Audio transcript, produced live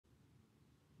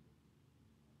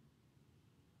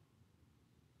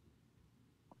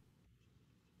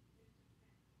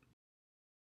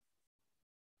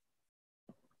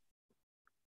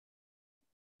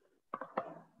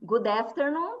Good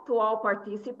afternoon to all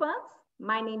participants.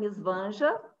 My name is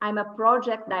Vanja. I'm a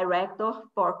project director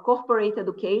for corporate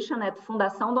education at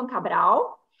Fundação Dom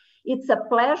Cabral. It's a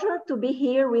pleasure to be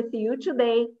here with you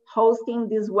today hosting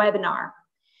this webinar.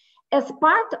 As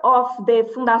part of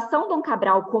the Fundação Dom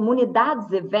Cabral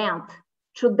Comunidades event,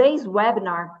 today's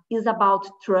webinar is about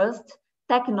trust,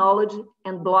 technology,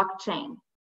 and blockchain.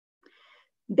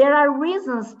 There are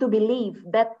reasons to believe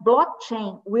that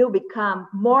blockchain will become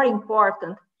more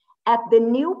important at the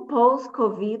new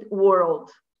post-COVID world,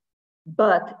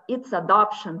 but its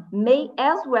adoption may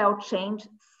as well change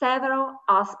several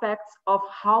aspects of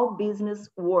how business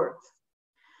works.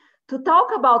 To talk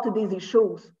about these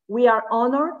issues, we are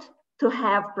honored to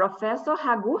have Professor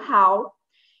Raghavendra Rau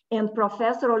and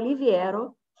Professor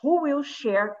Oliviero, who will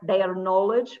share their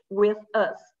knowledge with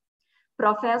us.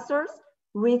 Professors,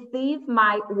 receive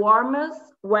my warmest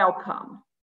welcome.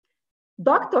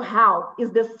 Dr. Rau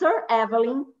is the Sir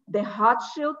Evelyn de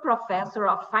Rothschild Professor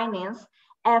of Finance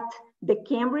at the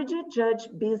Cambridge Judge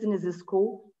Business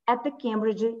School at the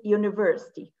Cambridge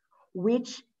University,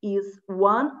 which is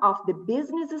one of the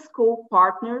business school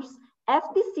partners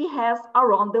FDC has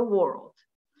around the world.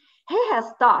 He has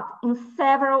taught in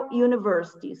several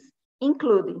universities,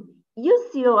 including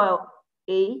UCLA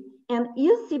and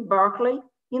UC Berkeley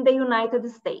in the United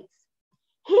States.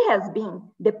 He has been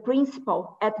the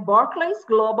principal at Barclays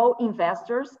Global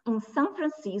Investors in San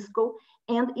Francisco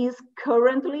and is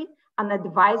currently an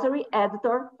advisory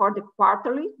editor for the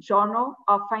Quarterly Journal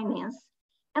of Finance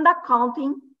and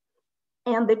Accounting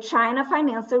and the China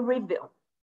Financial Review.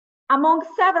 Among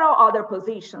several other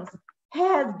positions, he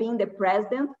has been the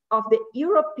president of the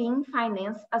European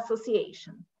Finance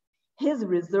Association. His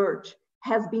research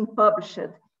has been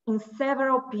published in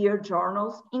several peer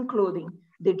journals, including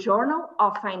the Journal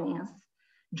of Finance,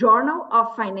 Journal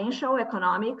of Financial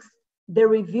Economics, the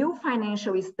Review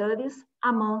Financial Studies,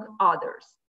 among others.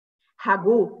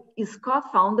 Raghu is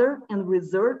co-founder and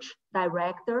research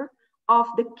director of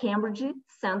the Cambridge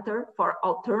Center for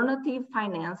Alternative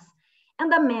Finance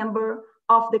and a member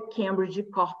of the Cambridge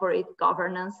Corporate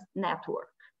Governance Network.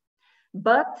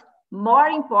 But more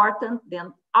important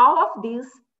than all of this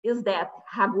is that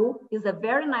Raghu is a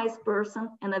very nice person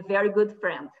and a very good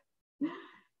friend.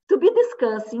 To be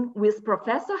discussing with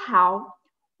Professor Rau,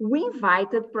 we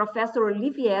invited Professor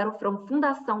Oliviero from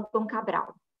Fundação Dom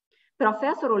Cabral.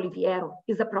 Professor Oliviero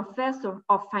is a professor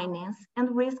of finance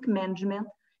and risk management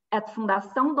at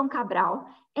Fundação Dom Cabral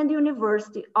and the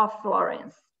University of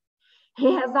Florence.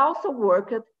 He has also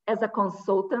worked as a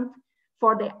consultant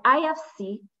for the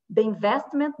IFC, the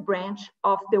investment branch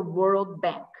of the World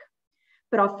Bank.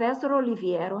 Professor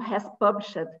Oliviero has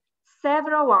published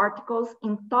several articles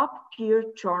in top-tier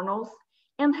journals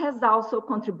and has also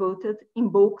contributed in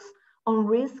books on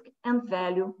risk and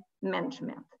value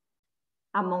management,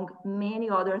 among many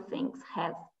other things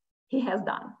he has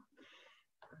done.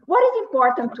 What is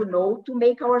important to know to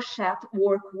make our chat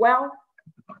work well?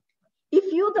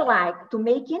 If you'd like to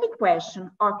make any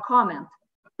question or comment,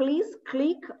 please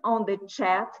click on the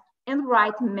chat and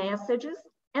write messages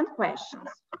and questions.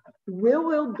 We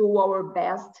will do our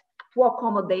best to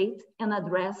accommodate and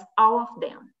address all of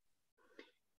them.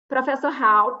 Professor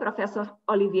Rau, Professor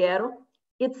Oliviero,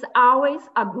 it's always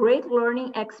a great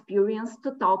learning experience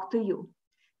to talk to you.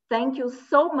 Thank you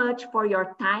so much for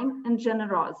your time and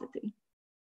generosity.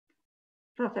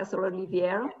 Professor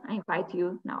Oliviero, I invite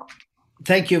you now.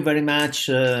 Thank you very much,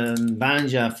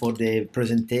 Vanja, for the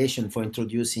presentation, for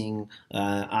introducing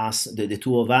us, the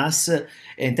two of us,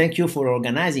 and thank you for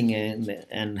organizing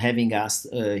and having us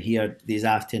here this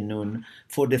afternoon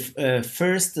for the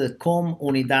first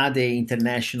Comunidade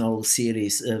International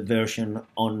series version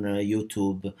on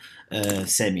YouTube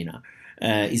seminar.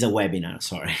 Is a webinar.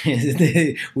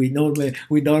 Sorry, we normally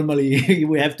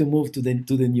we have to move to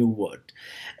the new word.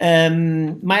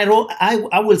 My role,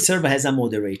 I will serve as a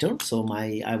moderator. So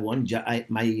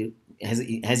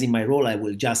as in my role, I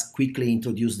will just quickly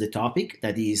introduce the topic,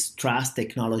 that is trust,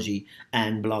 technology,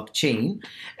 and blockchain,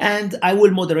 and I will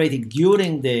moderate it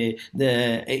during the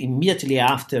immediately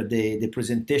after the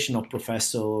presentation of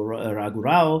Professor Raghavendra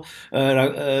Rau,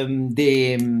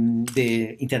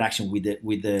 the interaction with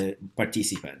the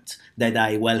participants that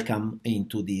I welcome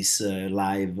into this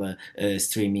live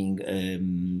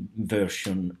streaming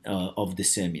version of the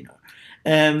seminar.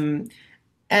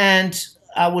 And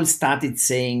I will start it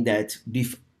saying that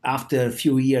after a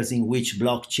few years in which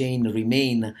blockchain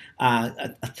remain a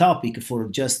topic for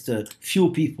just a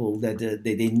few people that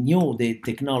they knew the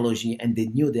technology and they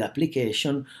knew the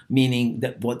application, meaning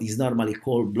that what is normally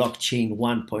called blockchain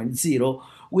 1.0,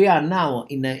 we are now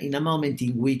in a moment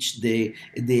in which the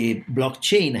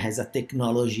blockchain as a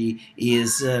technology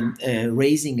is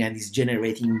raising and is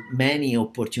generating many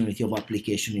opportunities of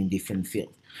application in different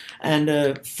fields.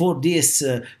 And for this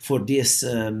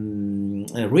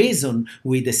reason,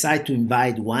 we decide to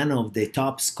invite one of the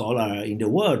top scholars in the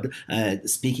world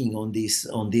speaking on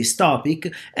this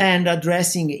topic and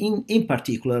addressing in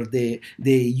particular the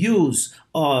use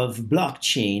of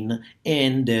blockchain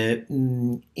and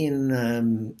in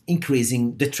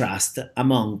increasing the trust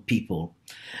among people.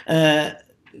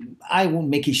 I will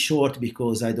make it short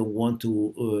because I don't want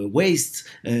to waste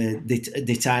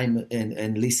the time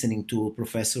and listening to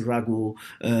Professor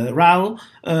Raghavendra Rau.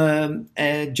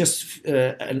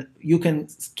 You can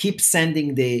keep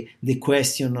sending the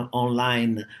question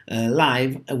online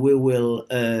live. We will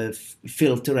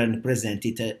filter and present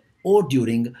it or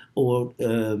during or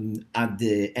at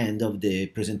the end of the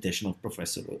presentation of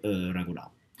Professor Raghavendra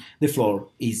Rau. The floor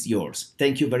is yours.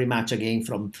 Thank you very much again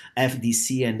from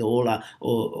FDC and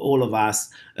all of us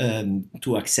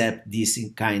to accept this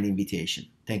kind invitation.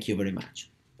 Thank you very much.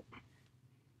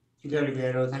 Thank you,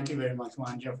 Oliviero. Thank you very much,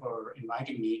 Vanja, for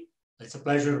inviting me. It's a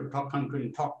pleasure to talk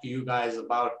to you guys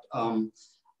about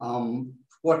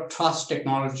what trust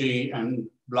technology and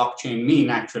blockchain mean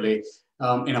actually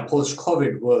in a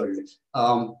post-COVID world.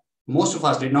 Most of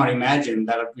us did not imagine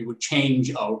that we would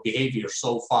change our behavior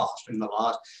so fast in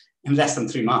less than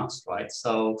 3 months, right?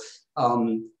 So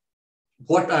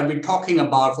what I've been talking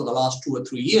about for the last 2 or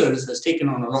 3 years has taken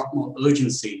on a lot more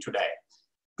urgency today.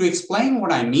 To explain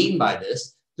what I mean by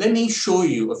this, let me show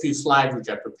you a few slides which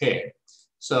I prepared.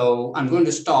 So I'm going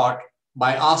to start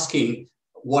by asking,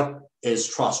 what is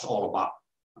trust all about?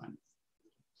 Right?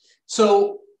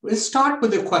 So let's start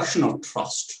with the question of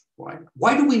trust, right?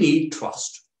 Why do we need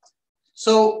trust?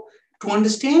 So to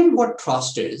understand what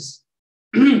trust is,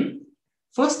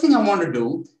 first thing I want to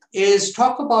do is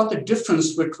talk about the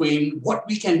difference between what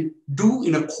we can do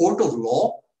in a court of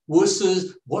law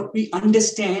versus what we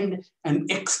understand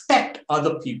and expect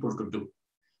other people to do.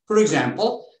 For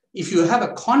example, if you have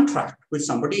a contract with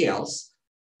somebody else,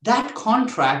 that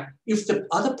contract, if the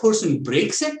other person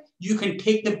breaks it, you can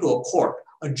take them to a court.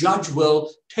 A judge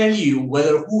will tell you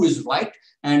who is right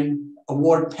and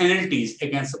award penalties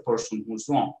against the person who's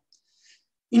wrong.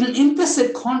 In an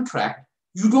implicit contract,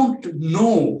 you don't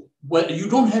know, you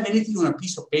don't have anything on a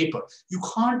piece of paper. You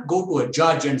can't go to a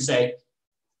judge and say,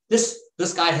 this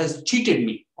guy has cheated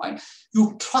me, right?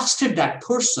 You trusted that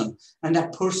person and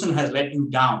that person has let you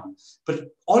down.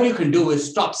 But all you can do is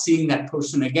stop seeing that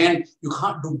person again. You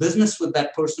can't do business with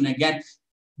that person again.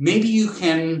 Maybe you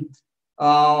can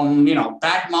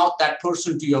badmouth that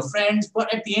person to your friends,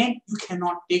 but at the end, you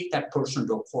cannot take that person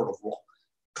to a court of law.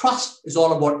 Trust is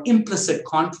all about implicit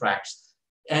contracts,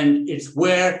 and it's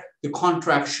where the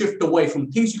contracts shift away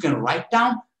from things you can write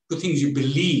down to things you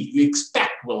believe, you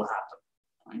expect will happen.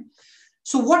 Right?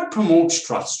 So what promotes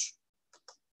trust?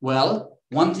 Well,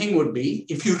 one thing would be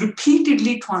if you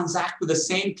repeatedly transact with the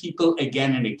same people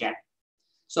again and again.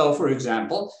 So for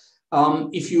example,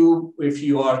 if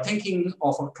you are thinking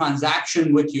of a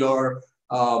transaction with your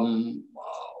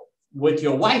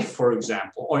wife, for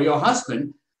example, or your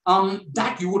husband,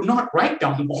 that you would not write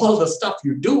down all the stuff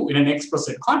you do in an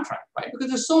explicit contract, right? Because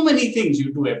there's so many things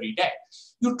you do every day.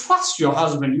 You trust your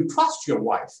husband, you trust your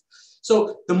wife.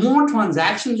 So the more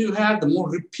transactions you have, the more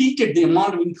repeated the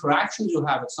amount of interactions you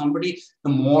have with somebody, the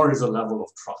more is a level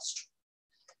of trust.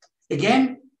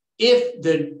 Again, if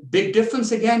the big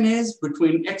difference again is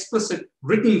between explicit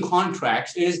written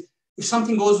contracts is if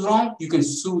something goes wrong, you can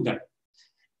sue them.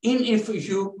 If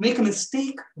you make a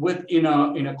mistake in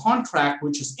a contract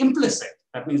which is implicit,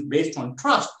 that means based on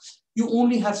trust, you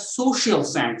only have social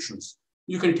sanctions.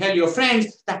 You can tell your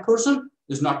friends that person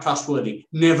is not trustworthy.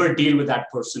 Never deal with that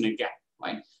person again,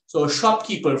 right? So a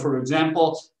shopkeeper, for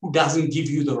example, who doesn't give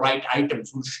you the right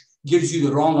items, who gives you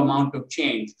the wrong amount of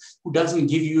change, who doesn't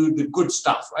give you the good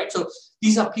stuff, right? So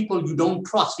these are people you don't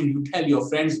trust and you tell your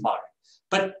friends about it.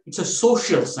 But it's a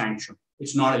social sanction.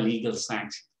 It's not a legal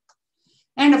sanction.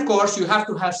 And of course, you have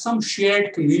to have some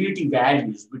shared community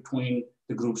values between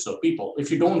the groups of people.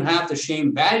 If you don't have the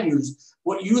same values,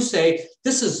 what you say,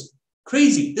 this is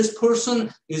crazy, this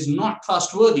person is not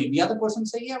trustworthy. The other person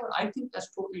say, yeah, well, I think that's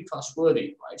totally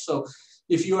trustworthy, right? So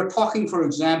if you are talking, for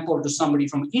example, to somebody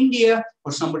from India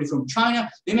or somebody from China,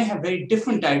 they may have very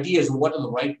different ideas of what are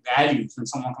the right values than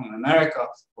someone from America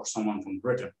or someone from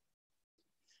Britain.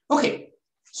 Okay,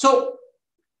 so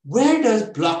where does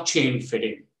blockchain fit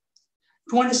in?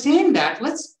 To understand that,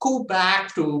 let's go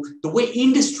back to the way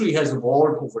industry has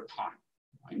evolved over time.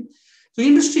 Right? So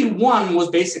Industry 1 was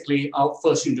basically our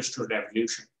first industrial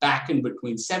revolution back in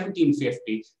between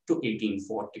 1750 to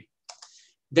 1840.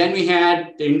 Then we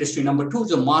had the industry number 2,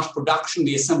 the mass production,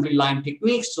 the assembly line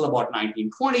techniques till about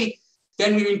 1920.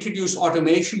 Then we introduced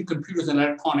automation, computers and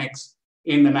electronics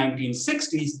in the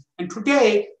 1960s. And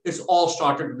today, it's all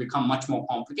started to become much more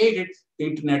complicated, the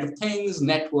Internet of Things,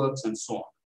 networks, and so on.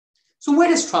 So where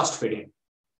does trust fit in?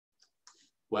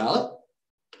 Well,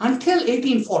 until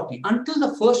 1840, until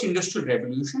the first industrial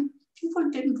revolution, people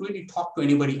didn't really talk to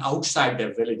anybody outside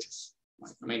their villages.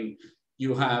 I mean,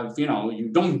 you have, you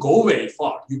don't go very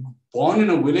far. You're born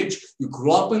in a village, you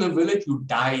grow up in a village, you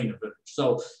die in a village.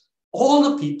 So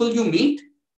all the people you meet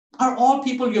are all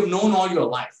people you've known all your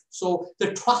life. So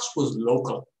the trust was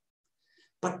local.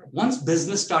 But once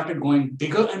business started going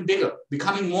bigger and bigger,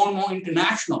 becoming more and more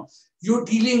international, you're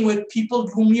dealing with people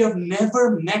whom you have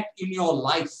never met in your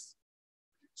life.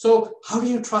 So how do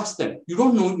you trust them? You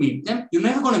don't meet them. You're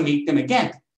never going to meet them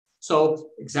again. So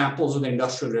examples of the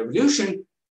Industrial Revolution,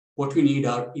 what we need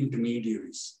are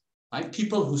intermediaries, right?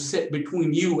 People who sit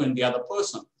between you and the other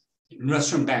person. An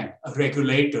investment bank, a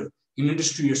regulator, an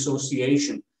industry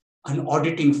association, an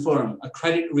auditing firm, a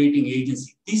credit rating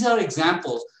agency. These are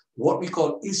examples of what we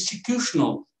call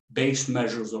institutional-based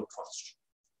measures of trust.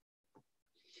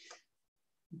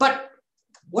 But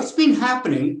what's been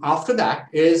happening after that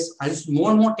is as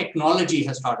more and more technology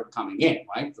has started coming in,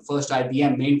 right? The first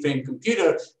IBM mainframe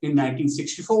computer in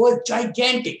 1964 was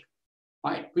gigantic,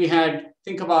 right? We had,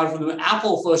 think about when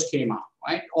Apple first came out,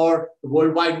 right? Or the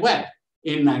World Wide Web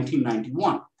in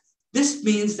 1991. This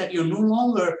means that you're no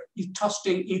longer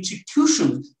trusting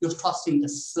institutions, you're trusting a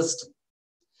system.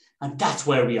 And that's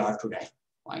where we are today,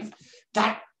 right?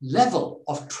 That level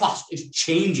of trust is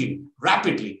changing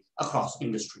rapidly across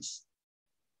industries.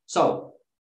 So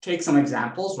take some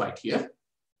examples right here.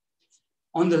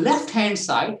 On the left-hand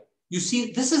side, you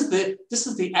see this is the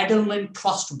Edelman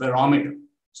Trust Barometer.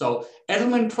 So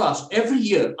Edelman Trust every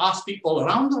year asks people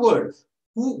around the world,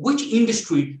 which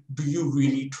industry do you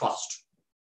really trust?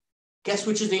 Guess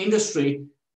which is the industry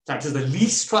that is the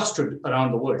least trusted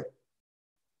around the world?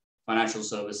 Financial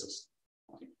services.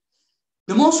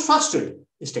 The most trusted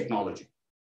is technology,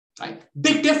 right?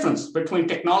 Big difference between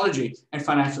technology and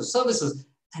financial services.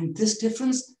 And this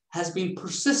difference has been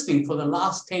persisting for the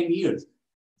last 10 years.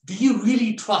 Do you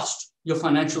really trust your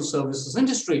financial services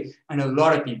industry? And a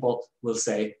lot of people will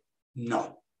say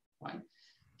no, right?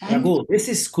 Raghu,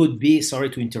 could be, sorry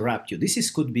to interrupt you,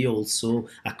 could be also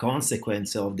a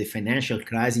consequence of the financial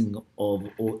crisis of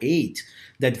 2008,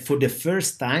 that for the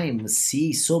first time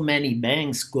see so many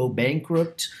banks go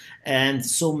bankrupt and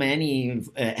so many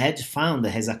hedge funds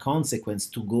as a consequence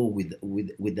to go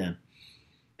with them.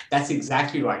 That's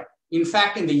exactly right. In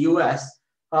fact, in the US,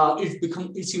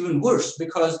 it's even worse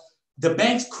because the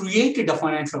banks created a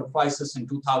financial crisis in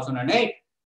 2008,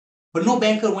 but no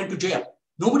banker went to jail.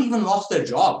 Nobody even lost their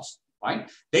jobs, right?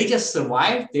 They just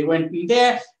survived. They went in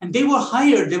there and they were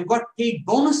hired. They got paid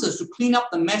bonuses to clean up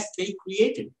the mess they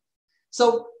created.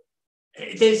 So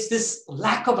there's this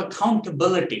lack of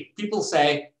accountability. People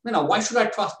say, why should I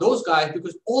trust those guys?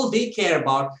 Because all they care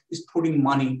about is putting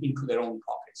money into their own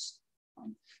pockets.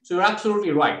 So you're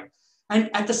absolutely right. And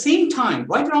at the same time,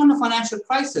 right around the financial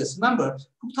crisis, remember,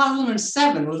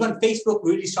 2007 was when Facebook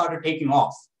really started taking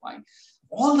off, right?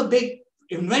 All the big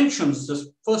inventions, the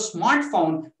first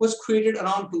smartphone was created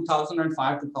around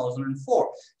 2005, 2004.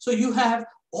 So you have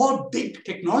all big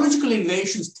technological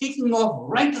innovations taking off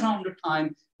right around the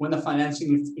time when the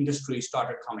financing industry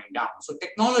started coming down. So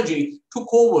technology took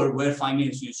over where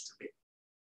finance used to be.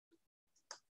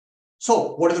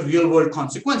 So what are the real world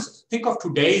consequences? Think of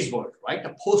today's world, right?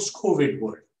 A post-COVID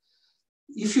world.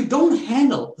 If you don't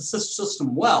handle the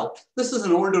system well, this is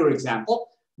an older example,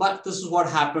 but this is what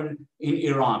happened in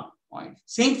Iran. Right?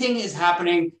 Same thing is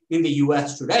happening in the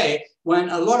US today when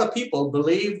a lot of people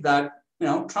believe that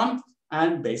Trump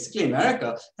and basically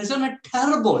America has done a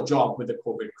terrible job with the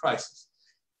COVID crisis.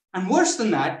 And worse than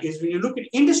that is when you look at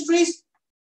industries,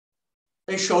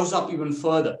 it shows up even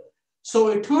further. So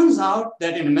it turns out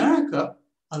that in America,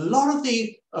 a lot of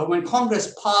the, when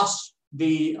Congress passed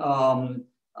the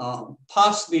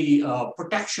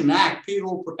Protection Act,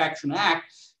 Payroll Protection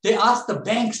Act, they asked the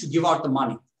banks to give out the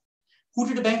money. Who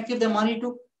did the bank give their money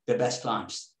to? Their best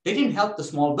clients. They didn't help the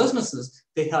small businesses,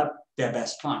 they helped their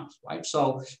best clients, right?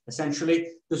 So essentially,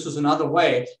 this is another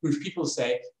way which people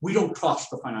say, we don't trust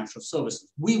the financial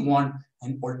services. We want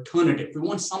an alternative. We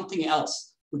want something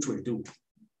else which will do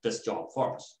this job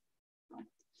for us.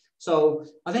 So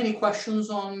are there any questions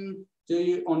on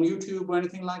YouTube or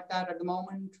anything like that at the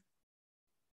moment?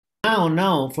 For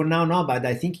now, no. But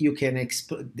I think you can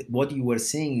what you were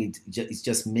saying. It's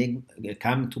just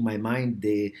come to my mind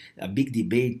a big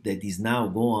debate that is now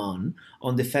going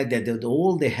on the fact that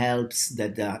all the helps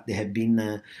that they have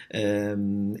been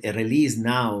released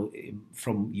now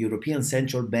from European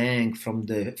Central Bank, from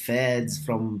the Feds,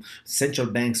 from central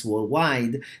banks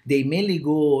worldwide, they mainly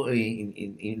go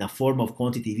in a form of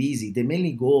quantitative easing. They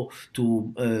mainly go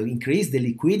to increase the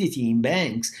liquidity in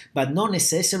banks, but not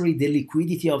necessarily the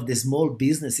liquidity of the small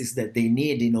businesses that they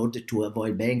need in order to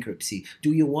avoid bankruptcy.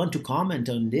 Do you want to comment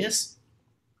on this?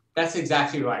 That's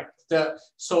exactly right.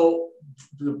 So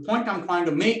the point I'm trying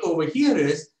to make over here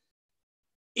is,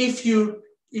 if you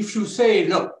say,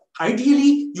 look,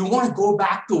 ideally you want to go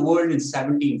back to a world in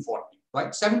 1740, right?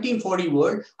 1740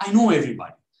 world, I know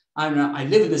everybody. I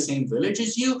live in the same village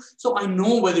as you, so I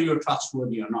know whether you're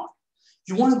trustworthy or not.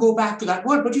 You want to go back to that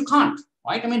world, but you can't,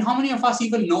 right? I mean, how many of us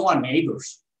even know our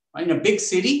neighbors? Right? In a big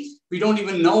city, we don't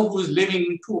even know who's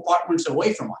living 2 apartments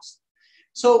away from us.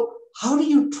 So how do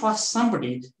you trust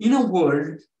somebody in a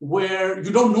world where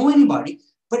you don't know anybody,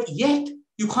 but yet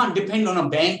you can't depend on a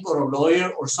bank or a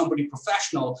lawyer or somebody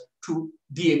professional to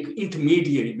be an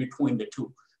intermediary between the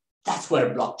two? That's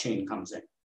where blockchain comes in.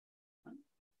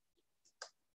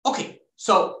 Okay,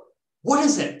 so what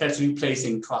is it that's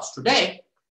replacing trust today?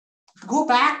 Go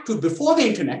back to before the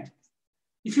internet.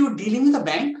 If you were dealing with a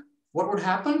bank, what would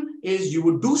happen is you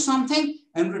would do something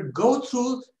and it would go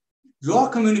through your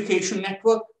communication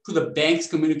network to the bank's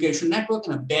communication network,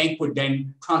 and a bank would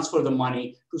then transfer the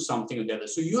money to something or the other.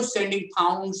 So you're sending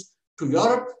pounds to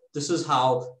Europe. This is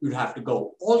how you'd have to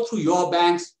go all through your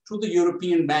banks, through the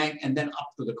European bank, and then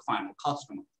up to the final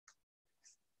customer.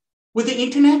 With the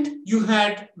internet, you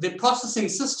had the processing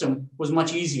system was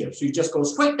much easier. So you just go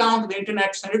straight down to the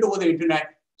internet, send it over the internet,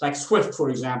 like Swift, for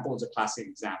example, is a classic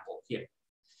example here.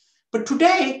 But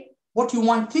today, what you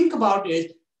want to think about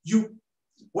is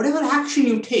whatever action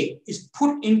you take is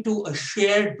put into a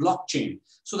shared blockchain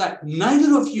so that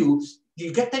neither of you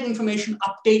get that information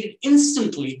updated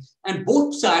instantly and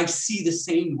both sides see the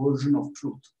same version of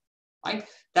truth, right?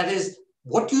 That is,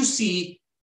 what you see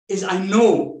is, I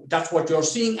know that's what you're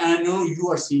seeing, and I know you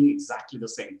are seeing exactly the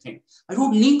same thing. I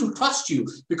don't need to trust you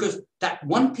because that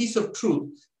one piece of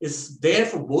truth is there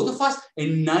for both of us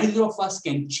and neither of us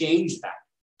can change that.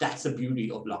 That's the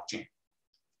beauty of blockchain.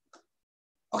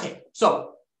 Okay,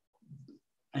 so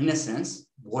in a sense,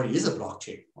 what is a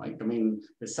blockchain, right? I mean,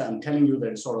 I'm telling you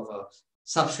that it's sort of a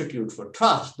substitute for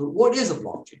trust, but what is a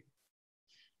blockchain?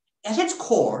 At its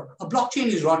core, a blockchain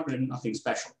is nothing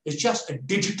special. It's just a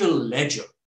digital ledger,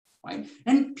 right?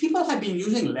 And people have been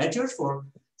using ledgers for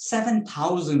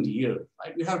 7,000 years,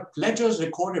 right? We have ledgers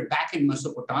recorded back in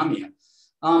Mesopotamia,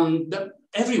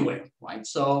 everywhere, right?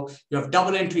 So you have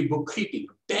double entry bookkeeping,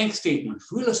 bank statements,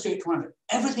 real estate transactions,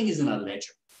 everything is in a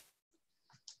ledger.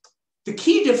 The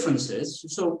key difference is,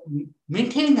 so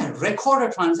maintaining that record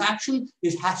of transaction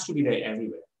has to be there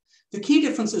everywhere. The key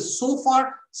difference is, so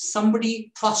far,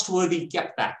 somebody trustworthy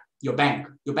kept that. Your bank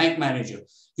manager,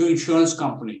 your insurance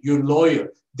company, your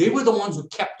lawyer, they were the ones who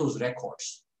kept those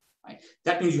records, right?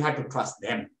 That means you had to trust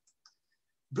them.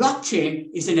 Blockchain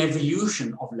is an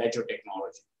evolution of ledger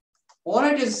technology. All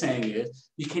it is saying is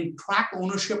you can track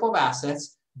ownership of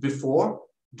assets before,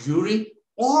 during,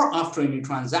 or after any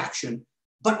transaction,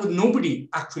 but with nobody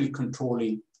actually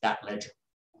controlling that ledger.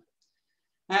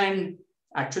 And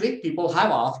actually, people have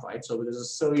asked, right? So there's a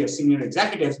survey of senior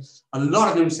executives, a lot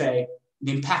of them say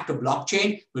the impact of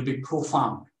blockchain will be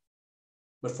profound.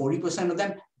 But 40% of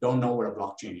them don't know what a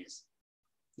blockchain is,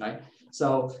 right?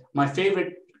 So my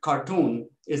favorite cartoon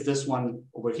is this one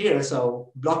over here.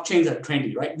 So blockchains are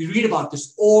trendy, right? We read about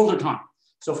this all the time.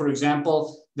 So for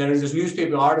example, there is this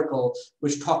newspaper article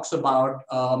which talks about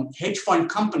hedge fund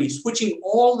companies switching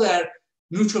all their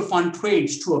mutual fund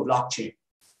trades to a blockchain.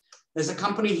 There's a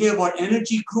company here about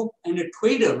Energy Group and a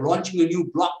trader launching a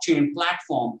new blockchain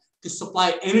platform to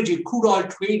supply energy, crude oil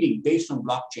trading based on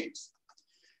blockchains.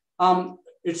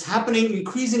 It's happening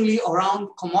increasingly around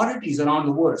commodities around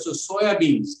the world. So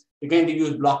soybeans, again, they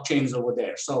use blockchains over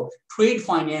there. So trade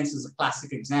finance is a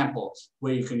classic example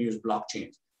where you can use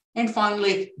blockchains. And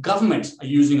finally, governments are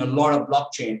using a lot of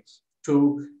blockchain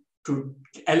to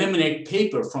eliminate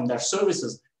paper from their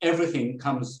services. Everything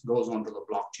goes onto the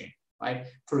blockchain, right?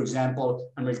 For example,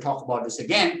 and we'll talk about this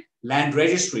again, land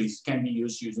registries can be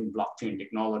used using blockchain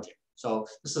technology. So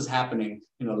this is happening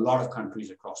in a lot of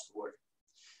countries across the world.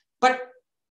 But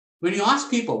when you ask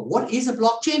people, what is a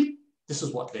blockchain? This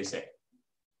is what they say,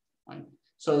 right?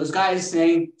 So this guy is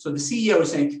saying, so the CEO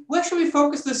is saying, where should we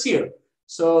focus this year?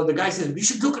 So the guy says, we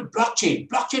should look at blockchain.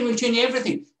 Blockchain will change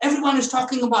everything. Everyone is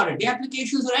talking about it. The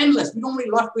applications are endless. We don't want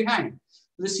to be left behind.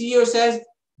 The CEO says,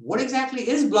 what exactly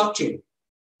is blockchain?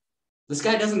 This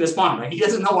guy doesn't respond, right? He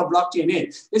doesn't know what blockchain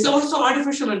is. There's also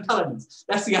artificial intelligence.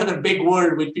 That's the other big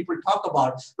word which people talk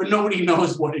about, but nobody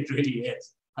knows what it really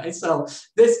is. Right? So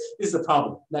this is the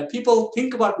problem, that people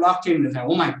think about blockchain and they say,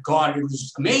 oh my God, it was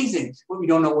just amazing, but we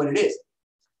don't know what it is.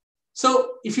 So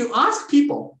if you ask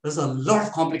people, there's a lot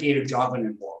of complicated jargon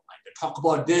involved. Right? They talk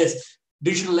about this,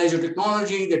 digital ledger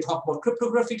technology, they talk about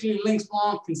cryptographically linked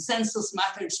block, consensus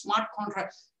method, smart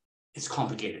contract. It's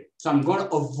complicated. So I'm going to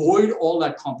avoid all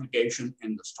that complication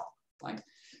in this talk. Right?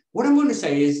 What I'm going to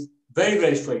say is very,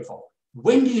 very straightforward.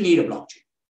 When do you need a blockchain?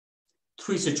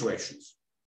 3 situations.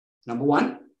 Number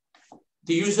 1,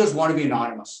 the users want to be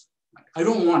anonymous. Right? I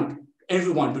don't want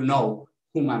everyone to know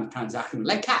whom I'm transacting with,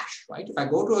 like cash, right? If I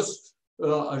go to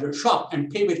a shop and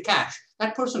pay with cash,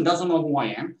 that person doesn't know who I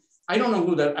am. I don't know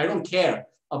who that, I don't care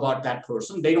about that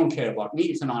person. They don't care about me.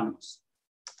 It's anonymous.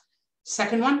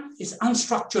 Second one is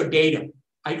unstructured data.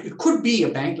 It could be a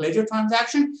bank ledger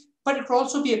transaction, but it could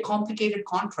also be a complicated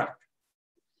contract.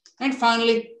 And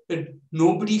finally, that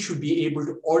nobody should be able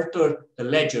to alter the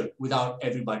ledger without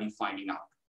everybody finding out.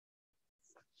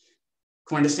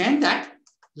 To understand that,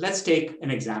 let's take an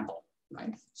example,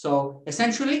 right? So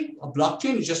essentially, a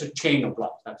blockchain is just a chain of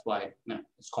blocks. That's why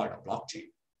it's called a blockchain.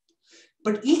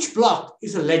 But each block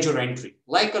is a ledger entry,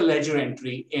 like a ledger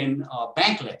entry in a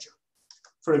bank ledger.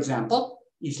 For example,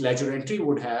 each ledger entry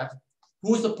would have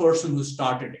who's the person who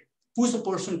started it, who's the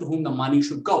person to whom the money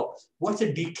should go, what's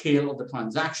the detail of the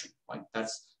transaction, right?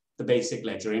 That's the basic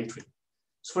ledger entry.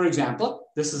 So for example,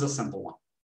 this is a simple one.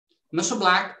 Mr.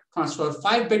 Black transferred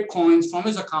 5 Bitcoins from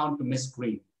his account to Miss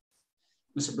Green.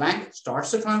 Mr. Blank starts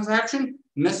the transaction,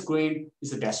 Miss Green is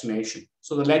the destination.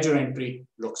 So the ledger entry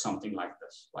looks something like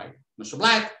this, right? Mr.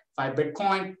 Black, 5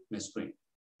 Bitcoin, Miss Green.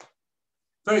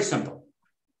 Very simple.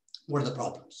 What are the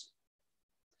problems?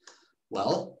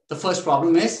 Well, the first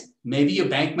problem is maybe your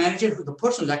bank manager, who the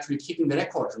person who's actually keeping the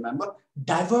records, remember,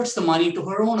 diverts the money to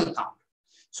her own account.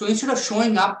 So instead of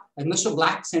showing up as Mr.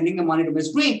 Black sending the money to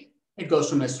Miss Green, it goes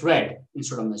to Miss Red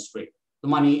instead of Miss Green. The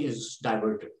money is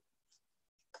diverted.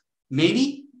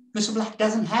 Maybe Mr. Black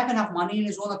doesn't have enough money in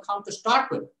his own account to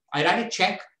start with. I write a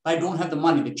check, but I don't have the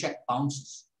money. The check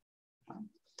bounces.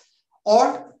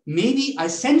 Or maybe I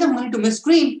send the money to Miss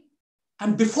Green,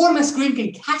 and before Miss Green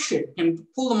can cash it, can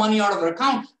pull the money out of her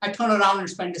account, I turn around and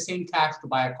spend the same cash to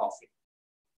buy a coffee.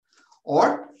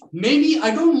 Or maybe I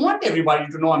don't want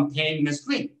everybody to know I'm paying Miss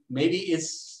Green. Maybe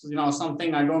it's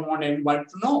something I don't want everybody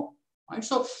to know. Right?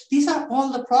 So these are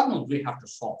all the problems we have to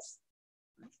solve.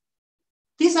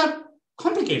 These are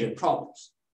complicated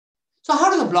problems. So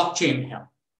how does a blockchain help?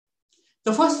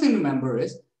 The first thing to remember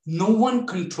is no one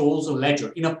controls a ledger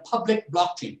in a public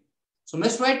blockchain. So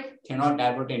Miss Red cannot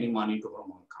divert any money to her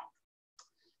own account.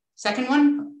 Second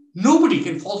one, nobody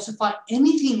can falsify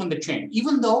anything on the chain,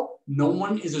 even though no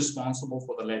one is responsible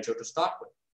for the ledger to start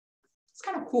with. It's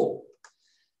kind of cool.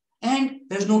 And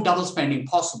there's no double spending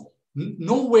possible.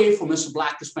 No way for Mr.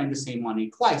 Black to spend the same money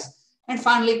twice. And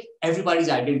finally, everybody's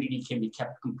identity can be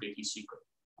kept completely secret.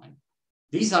 Right?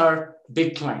 These are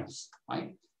big claims,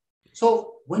 right?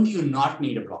 So when do you not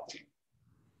need a blockchain?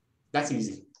 That's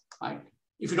easy, right?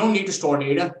 If you don't need to store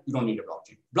data, you don't need a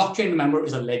blockchain. Blockchain, remember,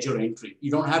 is a ledger entry.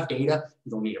 You don't have data,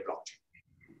 you don't need a blockchain.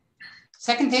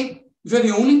 Second thing, if you're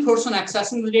the only person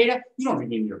accessing the data, you don't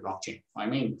really need a blockchain. I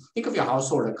mean, think of your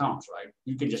household accounts, right?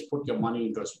 You can just put your money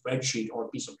into a spreadsheet or a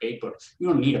piece of paper. You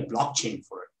don't need a blockchain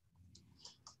for it.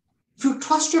 If you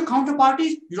trust your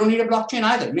counterparties, you don't need a blockchain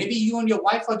either. Maybe you and your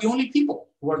wife are the only people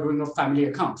who are doing your family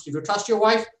accounts. If you trust your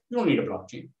wife, you don't need a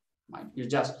blockchain. Right? You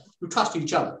trust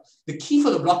each other. The key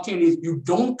for the blockchain is you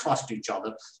don't trust each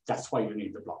other. That's why you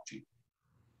need the blockchain.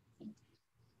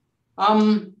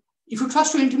 If you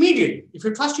trust your intermediary, if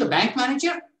you trust your bank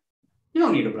manager, you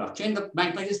don't need a blockchain. The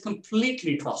bank manager is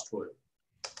completely trustworthy.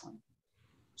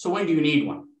 So when do you need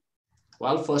one?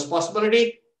 Well, first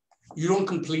possibility, you don't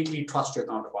completely trust your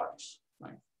counterparties,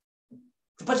 right?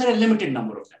 But there are a limited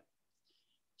number of them.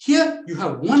 Here, you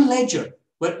have one ledger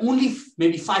where only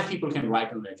maybe 5 people can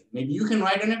write on ledger. Maybe you can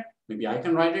write on it, maybe I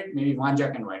can write it, maybe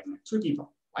Vanja can write on it, 3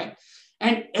 people, right?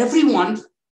 And everyone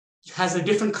has a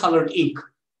different colored ink.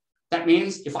 That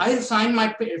means if I sign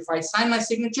my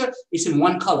signature, it's in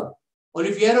one color.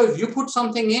 Oliviero, if you put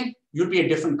something in, you'll be a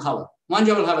different color.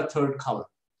 Vanja will have a 3rd color.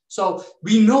 So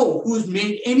we know who's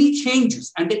made any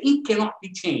changes, and the ink cannot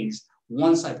be changed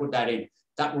once I put that in.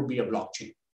 That would be a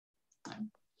blockchain.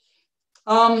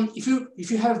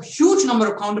 If you have a huge number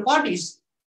of counterparties,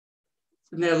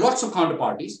 and there are lots of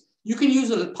counterparties, You can use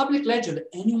a public ledger that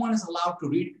anyone is allowed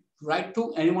to write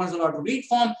to, anyone is allowed to read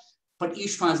from, but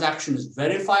each transaction is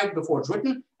verified before it's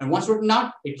written. And once written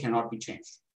out, it cannot be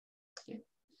changed. Okay.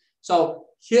 So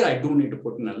here I do need to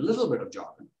put in a little bit of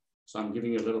jargon. So I'm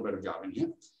giving you a little bit of jargon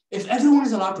here. If everyone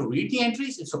is allowed to read the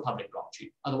entries, it's a public blockchain.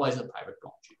 Otherwise, it's a private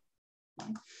blockchain.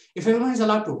 Right? If everyone is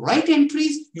allowed to write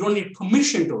entries, you don't need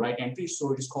permission to write entries.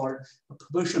 So it is called a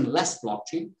permissionless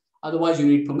blockchain. Otherwise, you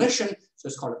need permission. So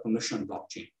it's called a permission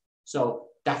blockchain. So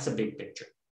that's a big picture.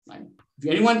 Right? If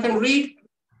anyone can read,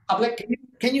 public.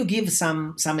 Can you give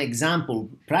some example,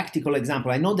 practical example?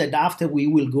 I know that after we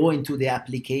will go into the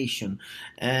application,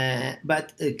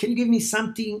 but can you give me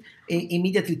something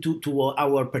immediately to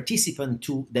our participant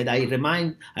that I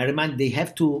remind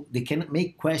they can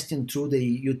make questions through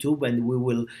the YouTube, and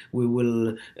we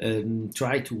will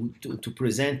try to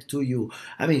present to you.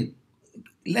 I mean,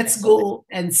 let's go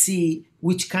and see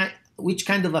which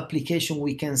kind of application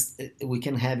we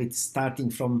can have it, starting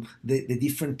from the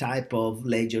different type of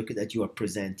ledger that you are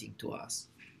presenting to us.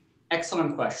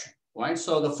 Excellent question, right?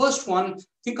 So the first one,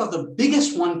 think of the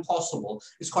biggest one possible.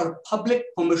 It's called a public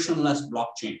permissionless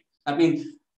blockchain. I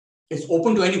mean, it's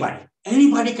open to anybody.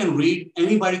 Anybody can read,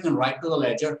 anybody can write to the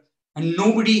ledger, and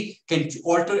nobody can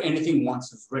alter anything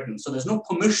once it's written. So there's no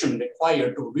permission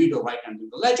required to read or write anything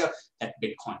to the ledger. That's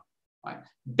Bitcoin. Right?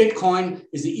 Bitcoin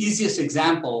is the easiest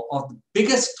example of the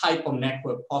biggest type of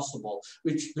network possible,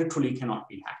 which literally cannot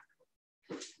be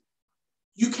hacked.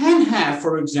 You can have,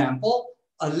 for example,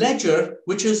 a ledger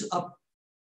which is a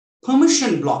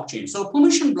permission blockchain. So a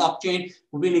permission blockchain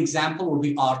would be an example, would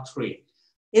be R3.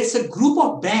 It's a group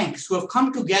of banks who have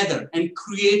come together and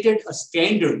created a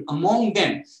standard among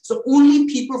them. So only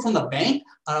people from the bank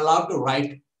are allowed to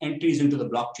write entries into the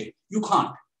blockchain. You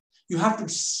can't. You have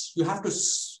to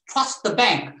trust the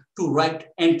bank to write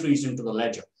entries into the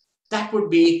ledger. That would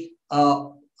be a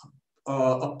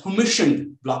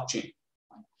permissioned blockchain.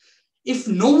 If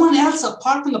no one else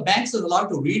apart from the banks is allowed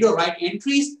to read or write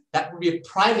entries, that would be a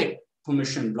private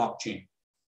permission blockchain.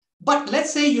 But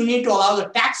let's say you need to allow the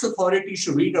tax authorities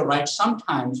to read or write.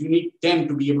 Sometimes you need them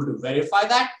to be able to verify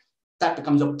that. That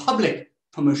becomes a public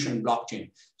permission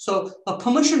blockchain. So a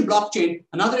permission blockchain,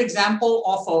 another example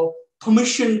of a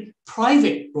permission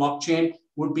private blockchain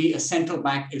would be a central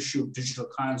bank issued digital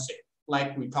currency.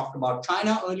 Like we talked about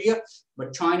China earlier,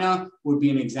 but China would be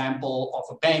an example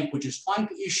of a bank which is trying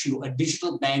to issue a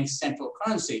digital bank central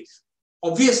currency.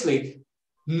 Obviously,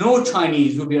 no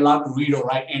Chinese will be allowed to read or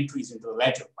write entries into the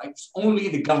ledger, right? It's only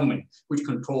the government which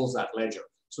controls that ledger.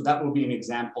 So that would be an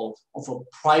example of a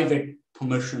private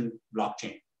permission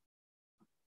blockchain.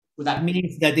 That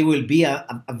means that there will be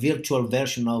a virtual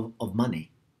version of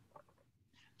money.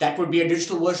 That would be a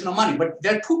digital version of money. But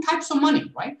there are two types of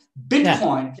money, right?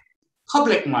 Bitcoin,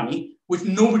 public money, which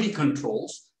nobody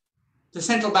controls. The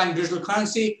central bank digital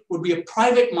currency would be a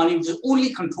private money, which is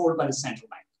only controlled by the central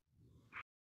bank.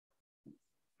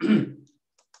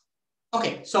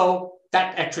 Okay, so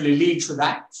that actually leads to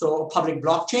that. So a public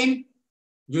blockchain,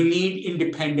 you need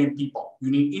independent people. You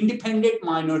need independent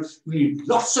miners. You need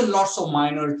lots and lots of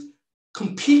miners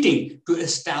competing to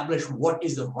establish what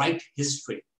is the right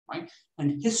history, right?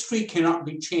 And history cannot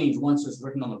be changed once it's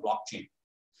written on the blockchain.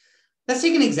 Let's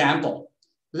take an example.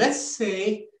 Let's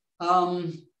say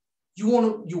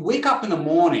you wake up in the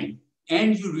morning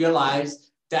and you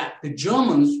realize that the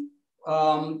Germans,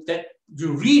 that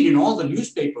you read in all the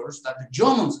newspapers that the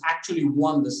Germans actually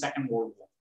won the Second World War.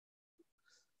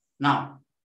 Now,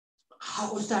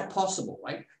 how is that possible,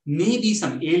 right? Maybe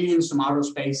some aliens from outer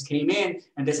space came in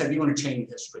and they said, we want to change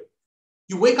history.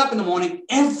 You wake up in the morning,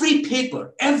 every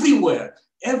paper, everywhere,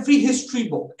 every history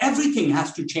book, everything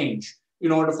has to change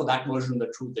in order for that version of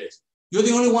the truth is. You're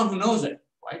the only one who knows it,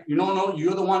 right? You don't know,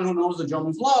 you're the one who knows the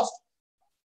Germans lost.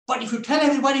 But if you tell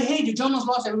everybody, hey, the Germans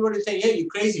lost, everybody will say, hey, you're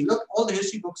crazy. Look, all the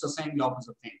history books are saying the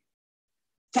opposite thing.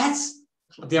 That's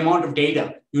the amount of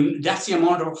data. That's the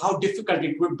amount of how difficult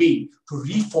it would be to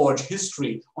reforge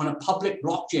history on a public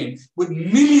blockchain with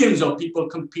millions of people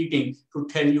competing to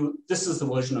tell you this is the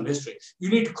version of history. You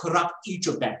need to corrupt each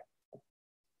of them.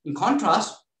 In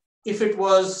contrast, if it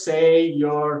was, say,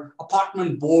 your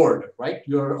apartment board, right?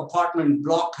 Your apartment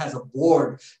block has a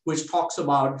board which talks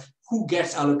about who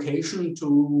gets allocation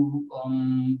to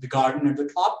the garden at the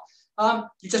top.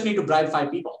 You just need to bribe 5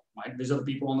 people, right? These are the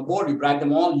people on the board. You bribe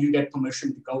them all, you get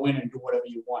permission to go in and do whatever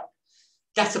you want.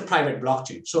 That's a private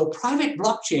blockchain. So a private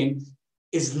blockchain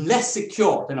is less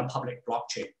secure than a public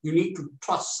blockchain. You need to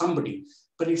trust somebody,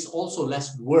 but it's also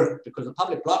less work because a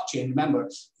public blockchain, remember,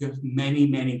 you have many,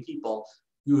 many people.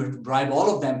 You have to bribe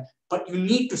all of them, but you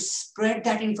need to spread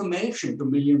that information to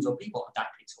millions of people. That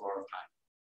takes a lot of time.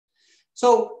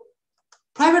 So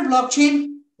Private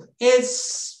blockchain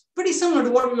is pretty similar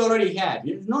to what we already had.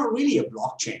 It's not really a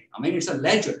blockchain. I mean, it's a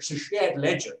ledger, it's a shared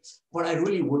ledger, but I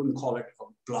really wouldn't call it a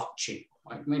blockchain.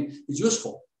 Right? I mean, it's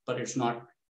useful, but it's not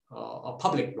a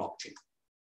public blockchain.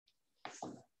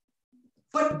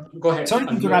 But go ahead. Sorry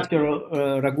to interrupt you,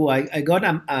 Raghu. I got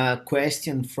a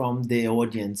question from the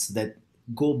audience that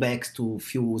go back to a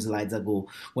few slides ago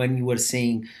when you were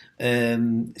saying,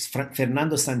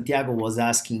 Fernando Santiago was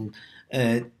asking,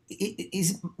 do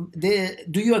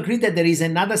you agree that there is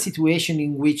another situation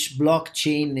in which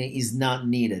blockchain is not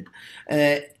needed?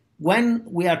 When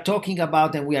we are talking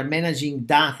about and we are managing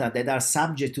data that are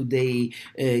subject to the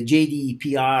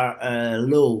GDPR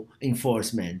law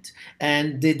enforcement,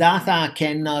 and the data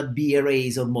cannot be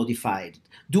erased or modified,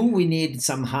 do we need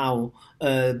somehow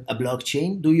a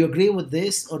blockchain? Do you agree with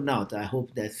this or not? I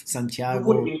hope that Santiago... You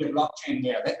wouldn't need a blockchain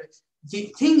there.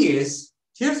 The thing is,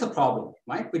 here's the problem,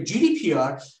 right? With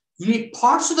GDPR, you need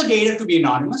parts of the data to be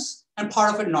anonymous and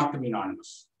part of it not to be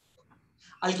anonymous.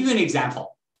 I'll give you an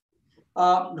example.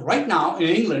 Right now in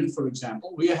England, for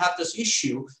example, we have this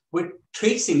issue with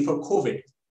tracing for COVID,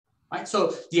 right?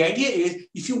 So the idea is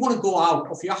if you want to go out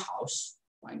of your house,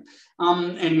 right,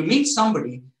 and you meet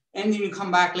somebody and then you come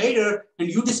back later and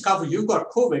you discover you got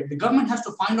COVID, the government has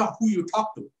to find out who you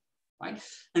talked to, right?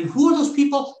 And who are those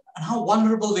people and how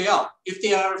vulnerable they are. If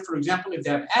they are, for example, if they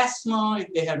have asthma,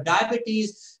 if they have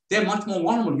diabetes, they're much more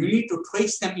vulnerable. You need to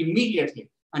trace them immediately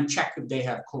and check if they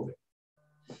have COVID.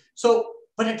 So,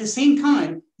 but at the same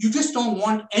time, you just don't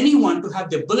want anyone to have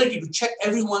the ability to check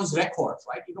everyone's records,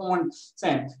 right? You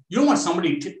don't want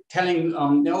somebody telling,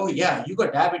 oh yeah, you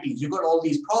got diabetes, you got all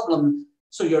these problems,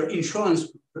 so your insurance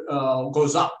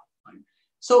goes up. Right?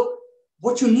 So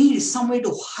what you need is some way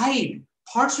to hide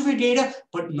parts of your data,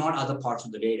 but not other parts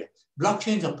of the data.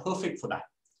 Blockchains are perfect for that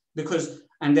because,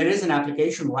 and there is an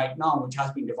application right now which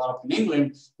has been developed in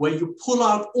England where you pull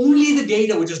out only the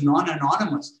data which is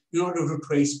non-anonymous in order to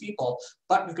trace people,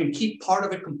 but you can keep part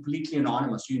of it completely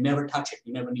anonymous. You never touch it.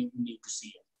 You never need to see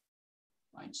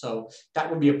it. Right? So that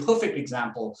would be a perfect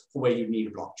example for where you need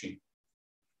a blockchain.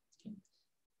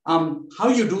 How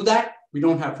you do that, we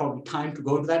don't have probably time to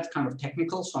go to that. It's kind of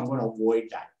technical, so I'm going to avoid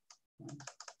that.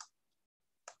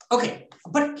 Okay,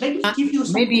 but let me give you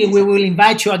some... Maybe we will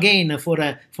invite you again for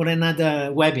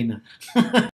another webinar.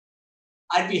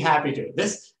 I'd be happy to.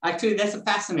 Actually, that's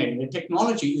fascinating. The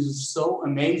technology is so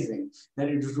amazing that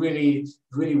it is really,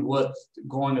 really worth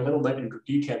going a little bit into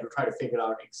detail to try to figure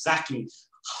out exactly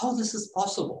how this is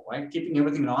possible, right? Keeping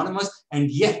everything anonymous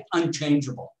and yet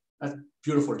unchangeable. That's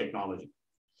beautiful technology.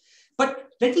 But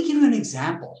let me give you an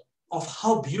example of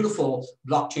how beautiful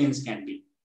blockchains can be.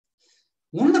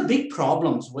 One of the big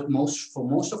problems for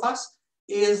most of us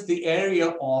is the area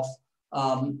of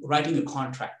writing a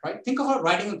contract, right? Think about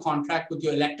writing a contract with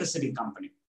your electricity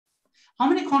company. How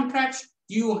many contracts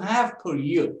do you have per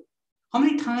year? How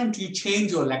many times do you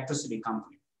change your electricity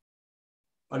company?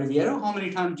 Oliviero, how many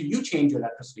times do you change your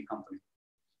electricity company?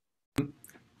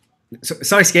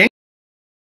 Sorry, Skeng?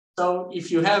 So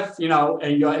if you have, your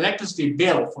electricity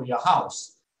bill for your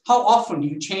house, how often do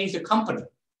you change the company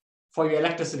for your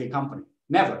electricity company?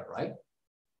 Never, right?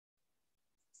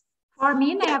 For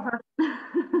me, never.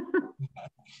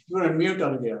 You're on mute,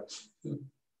 Oliviero.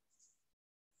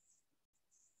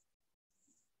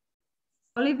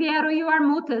 Oliviero, you are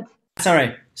muted.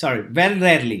 Sorry, very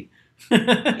rarely.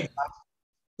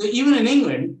 So even in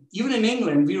England,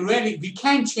 we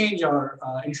can change our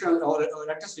insurance or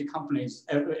electricity companies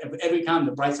every time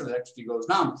the price of electricity goes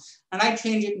down. And I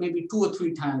change it maybe 2 or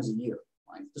 3 times a year.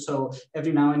 Right? So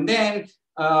every now and then,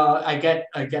 I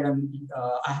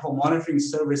have a monitoring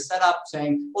service set up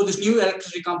saying, oh, this new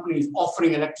electricity company is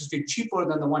offering electricity cheaper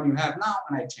than the one you have now,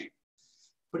 and I change.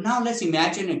 But now let's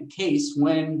imagine a case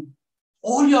when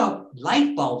all your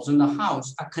light bulbs in the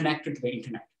house are connected to the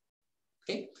internet.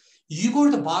 Okay, you go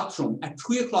to the bathroom at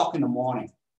 3 o'clock in the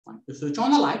morning. Right? You switch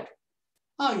on the light,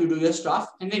 you do your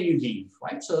stuff, and then you leave.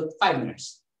 Right, so 5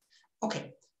 minutes.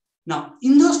 Okay, now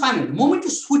in those 5 minutes, the moment you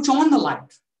switch on the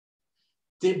light,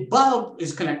 the bulb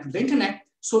is connected to the internet,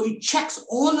 so it checks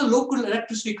all the local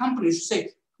electricity companies to say,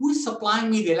 who is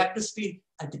supplying me the electricity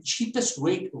at the cheapest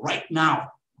rate right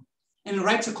now? And it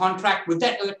writes a contract with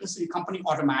that electricity company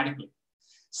automatically.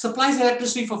 Supplies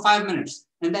electricity for 5 minutes,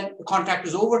 and then the contract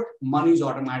is over, money is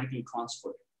automatically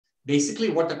transferred. Basically,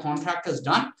 what the contract has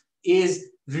done is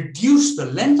reduce the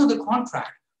length of the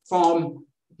contract from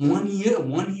 1 year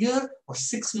or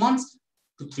 6 months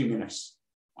to 3 minutes,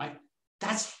 right?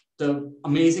 That's the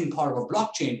amazing part of a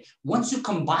blockchain. Once you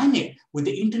combine it with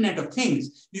the Internet of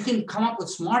Things, you can come up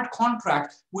with smart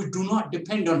contracts which do not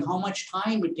depend on how much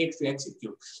time it takes to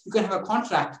execute. You can have a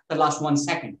contract that lasts 1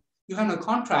 second. You have a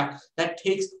contract that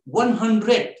takes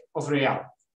 1/100 of real,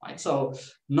 right? So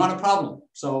not a problem.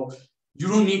 So you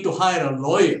don't need to hire a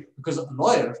lawyer, because a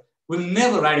lawyer will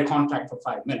never write a contract for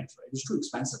 5 minutes, right? It's too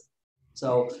expensive. So,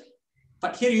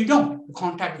 but here you don't. The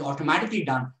contract is automatically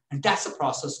done, and that's a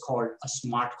process called a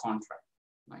smart contract.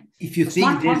 Right? If you think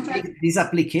this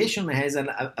application has a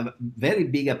very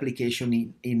big application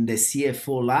in the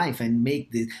CFO life, and make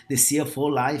the CFO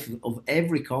life of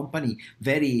every company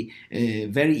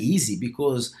very easy,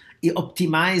 because it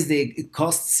optimizes the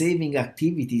cost-saving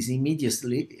activities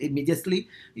immediately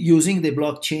using the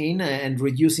blockchain and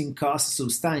reducing costs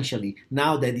substantially.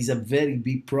 Now that is a very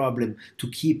big problem to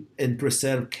keep and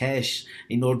preserve cash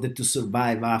in order to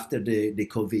survive after the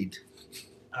COVID.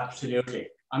 Absolutely.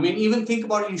 I mean, even think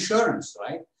about insurance,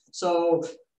 right? So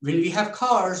when we have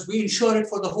cars, we insure it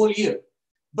for the whole year.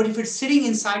 But if it's sitting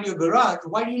inside your garage,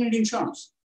 why do you need insurance?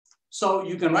 So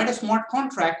you can write a smart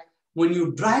contract. When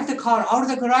you drive the car out of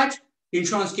the garage, the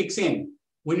insurance kicks in.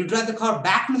 When you drive the car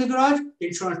back into the garage, the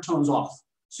insurance turns off.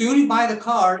 So you only buy the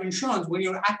car insurance when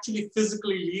you're actually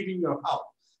physically leaving your house.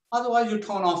 Otherwise, you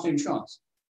turn off the insurance,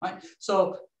 right? So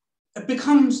it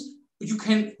becomes, you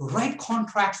can write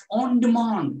contracts on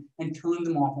demand and turn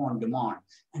them off on demand,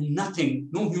 and nothing,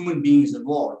 no human being is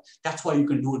involved. That's why you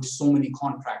can do it so many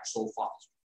contracts so fast.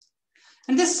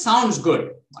 And this sounds good,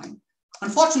 right?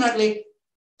 Unfortunately,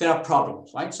 there are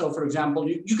problems, right? So for example,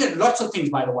 you get lots of things,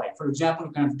 by the way. For example,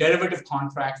 you can have derivative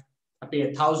contracts. I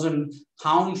pay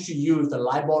 £1,000 to you if the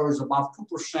LIBOR is above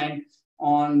 2%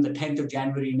 on the 10th of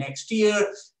January next year.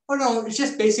 Or no, it's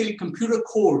just basically computer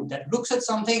code that looks at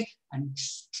something and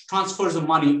transfers the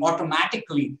money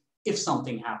automatically if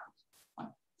something happens. Right?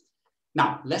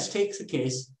 Now, let's take the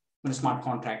case when a smart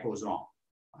contract goes wrong.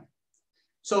 Right?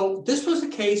 So this was a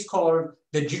case called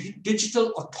the Digital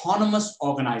Autonomous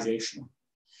Organization.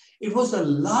 It was the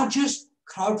largest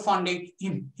crowdfunding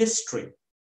in history,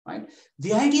 right?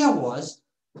 The idea was,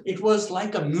 it was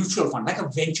like a mutual fund, like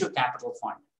a venture capital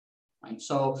fund, right?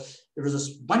 So there was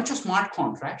a bunch of smart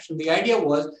contracts, and the idea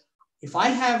was, if I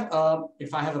have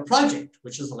a project,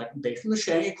 which is like based on the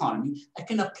sharing economy, I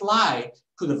can apply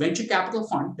to the venture capital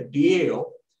fund, the DAO,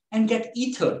 and get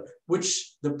Ether,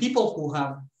 which the people who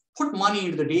have put money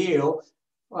into the DAO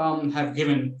have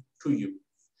given to you.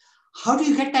 How do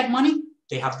you get that money?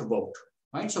 They have to vote,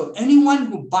 right? So anyone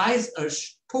who buys a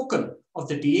token of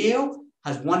the DAO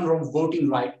has one voting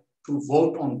right to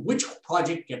vote on which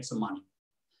project gets the money.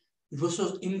 It was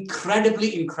so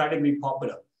incredibly, incredibly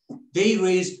popular. They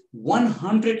raised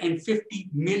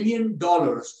 $150 million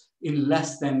in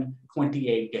less than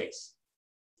 28 days.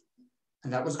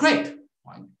 And that was great,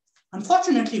 right?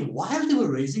 Unfortunately, while they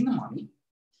were raising the money,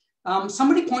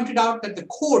 somebody pointed out that the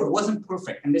code wasn't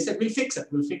perfect, and they said, we'll fix it,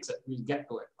 we'll get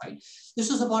to it, right?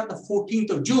 This was about the 14th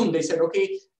of June. They said,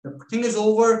 okay, the thing is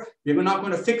over. We're not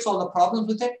going to fix all the problems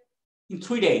with it. In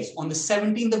 3 days, on the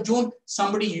 17th of June,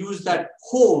 somebody used that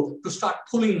hole to start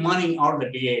pulling money out of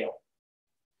the DAO.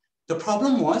 The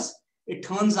problem was, it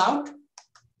turns out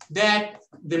that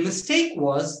the mistake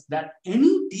was that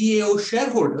any DAO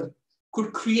shareholder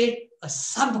could create a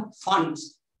sub-fund,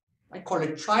 I call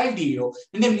it child DAO,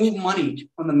 and then move money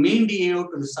from the main DAO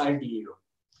to the side DAO.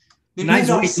 Nice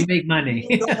way to make money.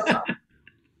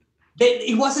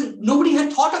 It wasn't, nobody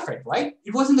had thought of it, right?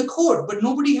 It wasn't the code, but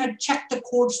nobody had checked the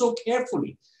code so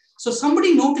carefully. So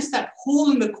somebody noticed that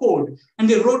hole in the code, and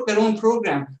they wrote their own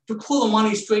program to pull the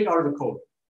money straight out of the code,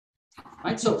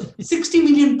 right? So $60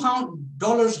 million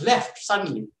left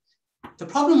suddenly. The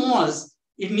problem was,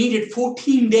 it needed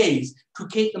 14 days to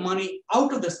take the money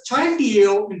out of the child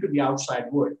DAO into the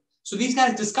outside world. So these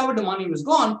guys discovered the money was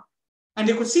gone, and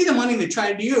they could see the money in the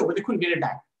child DAO, but they couldn't get it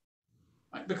back,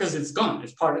 right? Because it's gone,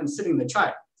 it's part of sitting in the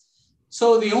child.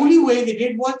 So the only way they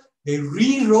did was, they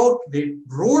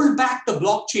rolled back the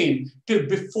blockchain till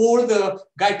before the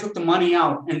guy took the money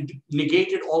out and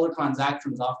negated all the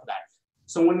transactions after that.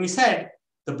 So when we said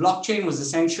the blockchain was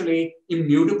essentially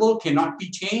immutable, cannot be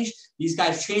changed, these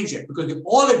guys changed it because they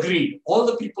all agreed, all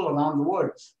the people around the world,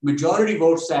 majority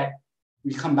votes said,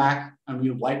 we come back and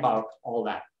we wipe out all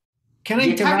that. Can I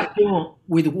interrupt you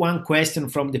with one question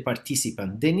from the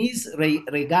participant? Denise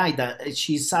Regaida,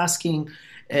 she's asking,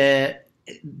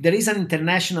 there is an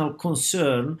international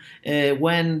concern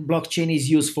when blockchain is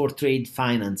used for trade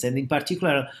finance, and in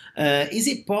particular, is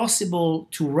it possible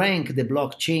to rank the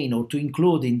blockchain or to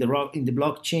include in the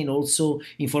blockchain also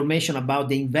information about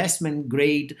the investment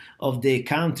grade of the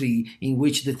country in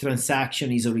which the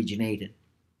transaction is originated?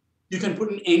 You can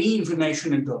put in any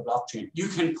information into a blockchain. You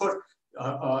can put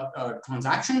a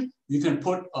transaction. You can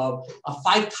put a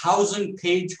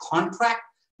 5,000-page contract.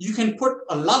 You can put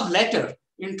a love letter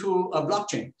into a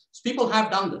blockchain. So people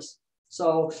have done this.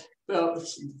 So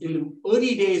in the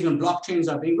early days when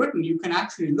blockchains are being written, you can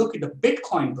actually look at the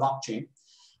Bitcoin blockchain.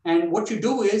 And what you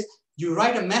do is you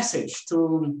write a message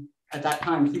to, at that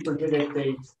time, people did it,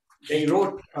 they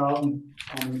wrote a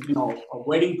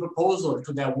wedding proposal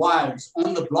to their wives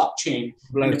on the blockchain.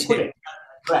 And they put it at an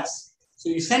address. So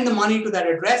you send the money to that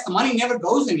address. The money never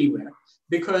goes anywhere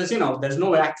because there's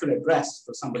no actual address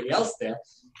for somebody else there.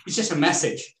 It's just a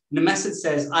message. And the message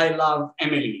says, "I love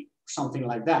Emily," something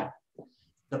like that.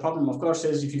 The problem, of course,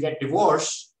 is if you get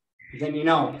divorced, then you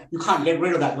can't get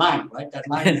rid of that line, right? That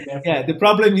line is there. Yeah, the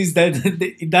problem is that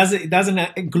it doesn't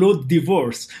include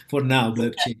divorce for now,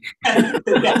 blockchain.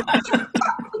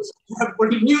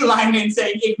 Put a new line in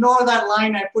saying, "Ignore that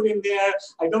line I put in there.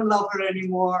 I don't love her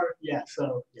anymore." Yeah,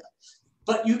 so yeah.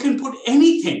 But you can put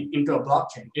anything into a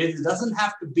blockchain. It doesn't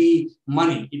have to be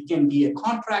money. It can be a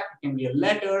contract. It can be a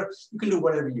letter. You can do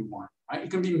whatever you want, right? It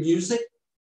can be music.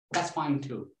 That's fine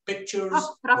too. Pictures.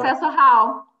 Professor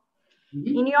Rau,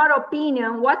 in your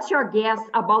opinion, what's your guess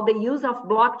about the use of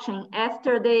blockchain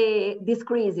after these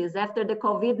crises, after the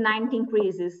COVID-19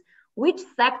 crisis? Which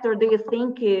sector do you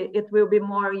think it will be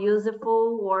more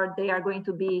useful, or they are going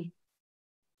to be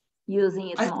using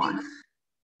it more?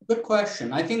 Good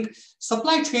question. I think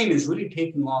supply chain is really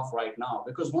taking off right now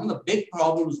because one of the big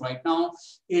problems right now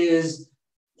is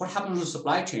what happens with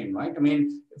supply chain, right? I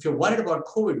mean, if you're worried about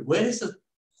COVID,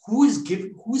 who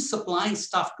is supplying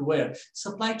stuff to where?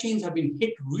 Supply chains have been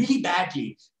hit really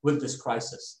badly with this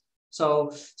crisis.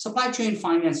 So supply chain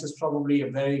finance is probably a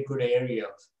very good area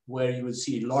where you will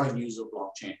see a lot of use of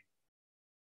blockchain.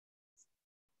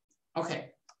 Okay.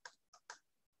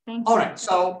 Thank you. All right,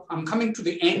 so I'm coming to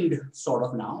the end sort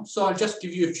of now. So I'll just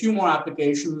give you a few more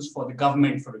applications for the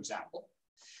government, for example.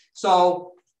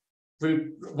 So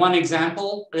one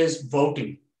example is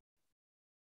voting.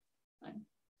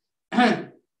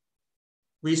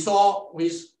 We saw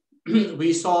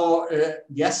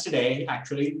yesterday,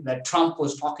 actually, that Trump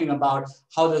was talking about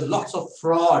how there's lots of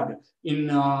fraud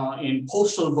in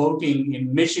postal voting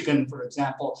in Michigan, for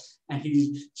example, and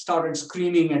he started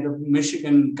screaming at the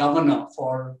Michigan governor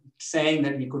for saying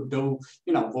that we could do,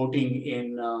 voting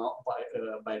in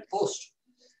by post.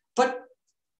 But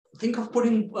think of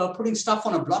putting stuff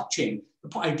on a blockchain.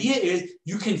 The idea is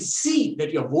you can see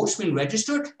that your vote's been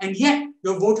registered, and yet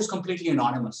your vote is completely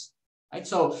anonymous, right?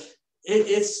 So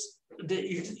it's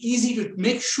easy to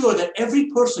make sure that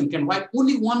every person can write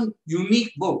only one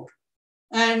unique vote,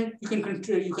 and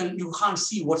you can't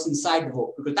see what's inside the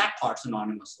vote because that part's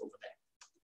anonymous over there.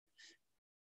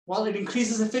 Well, it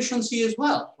increases efficiency as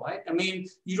well, right? I mean,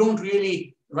 you don't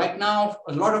really, right now,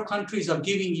 a lot of countries are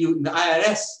giving you, the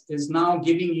IRS is now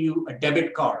giving you a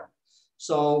debit card.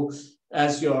 So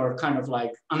as your kind of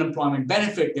like unemployment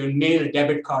benefit, they'll mail a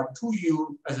debit card to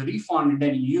you as a refund and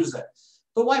then you use it.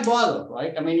 So why bother,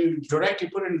 right? I mean, you directly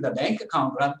put it into the bank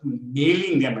account rather than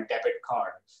mailing them a debit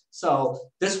card. So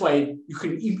this way, you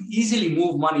can easily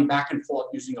move money back and forth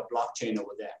using a blockchain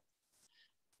over there.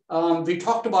 We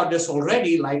talked about this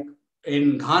already, like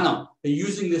in Ghana, they're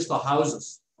using this for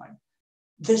houses, right?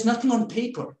 There's nothing on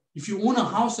paper. If you own a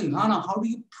house in Ghana, how do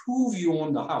you prove you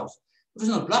own the house? Because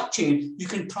in a blockchain, you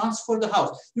can transfer the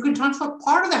house. You can transfer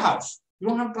part of the house. You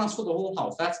don't have to transfer the whole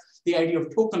house. That's the idea of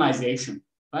tokenization,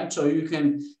 right? So you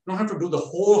don't have to do the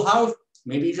whole house.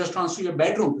 Maybe you just transfer your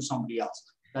bedroom to somebody else.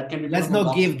 That can be. Let's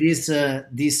not give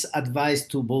this advice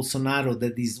to Bolsonaro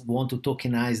that is want to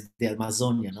tokenize the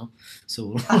Amazonia, no?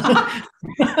 So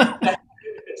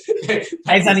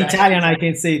as an Italian, I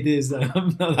can say this.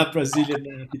 I'm not a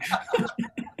Brazilian.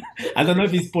 I don't know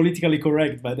if it's politically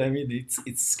correct, but I mean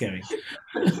it's scary.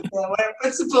 Well, in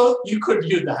principle, you could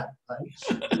do that, right?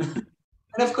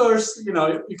 And of course, you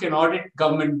can audit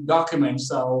government documents.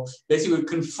 So basically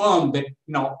confirm that,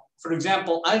 for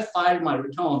example, I filed my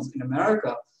returns in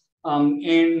America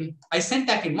I sent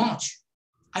that in March.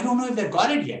 I don't know if they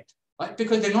got it yet, right?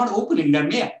 Because they're not opening their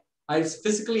mail. I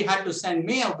physically had to send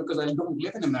mail because I don't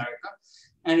live in America.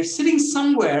 And it's sitting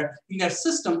somewhere in their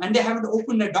system and they haven't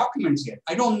opened their documents yet.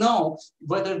 I don't know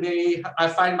whether I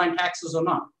filed my taxes or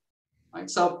not, right?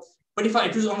 So, but if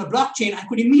it was on the blockchain, I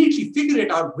could immediately figure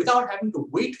it out without having to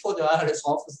wait for the IRS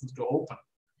offices to open.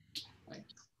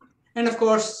 And of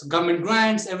course, government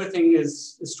grants, everything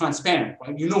is transparent,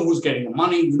 right? You know who's getting the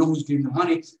money, you know who's giving the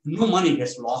money, no money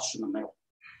gets lost in the middle.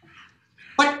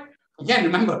 But again,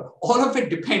 remember, all of it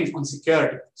depends on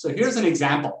security. So here's an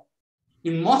example.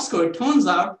 In Moscow, it turns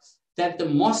out that the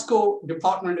Moscow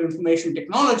Department of Information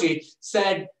Technology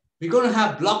said, we're going to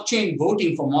have blockchain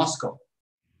voting for Moscow,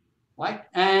 right?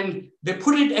 And they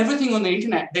put everything on the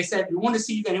internet. They said, we want to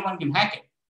see if anyone can hack it.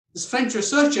 This French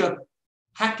researcher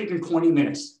hacked it in 20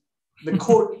 minutes. The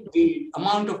code, the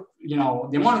amount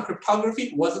of cryptography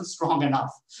wasn't strong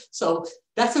enough. So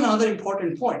that's another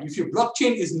important point. If your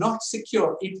blockchain is not secure,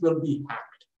 it will be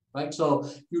hacked, right? So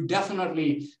you definitely,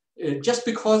 just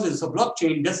because it's a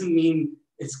blockchain doesn't mean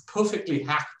it's perfectly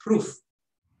hack-proof.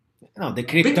 No, the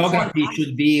cryptography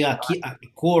should be a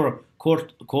core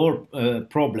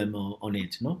problem on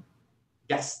it, no?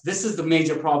 Yes, this is the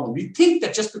major problem. We think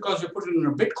that just because you put it in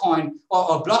a Bitcoin or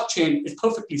a blockchain, it's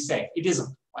perfectly safe. It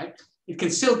isn't, right? It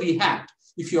can still be hacked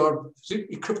if your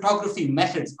cryptography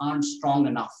methods aren't strong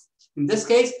enough. In this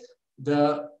case,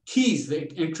 the keys, the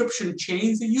encryption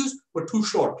chains they used were too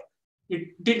short.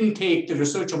 It didn't take the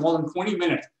researcher more than 20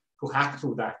 minutes to hack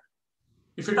through that.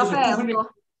 If it was a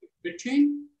 200-bit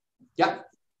chain, yeah.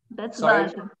 That's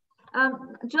right.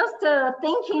 Just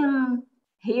thinking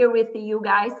here with you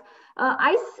guys,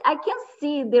 I can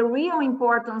see the real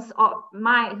importance of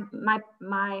my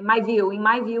view. In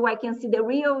my view, I can see the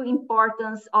real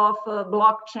importance of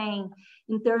blockchain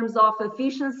in terms of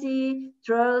efficiency,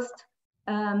 trust,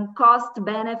 cost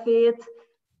benefit.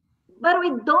 But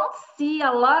we don't see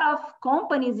a lot of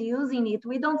companies using it.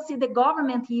 We don't see the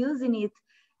government using it.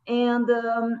 And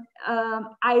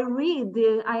I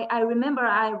remember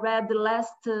I read the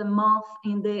last month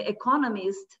in The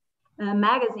Economist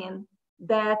magazine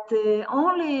that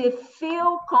only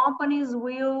few companies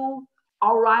will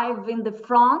arrive in the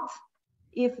front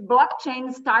if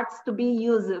blockchain starts to be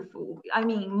useful. I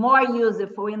mean, more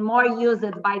useful and more used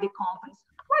by the companies.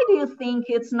 Why do you think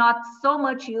it's not so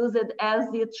much used as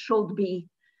it should be?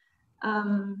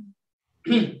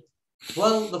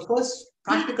 Well, the first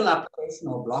practical application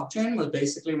of blockchain was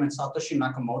basically when Satoshi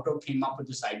Nakamoto came up with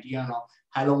this idea on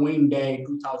Halloween Day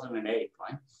 2008,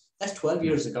 right? That's 12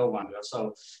 years ago, Vanja.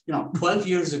 So, 12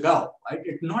 years ago, right?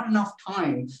 It's not enough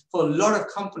time for a lot of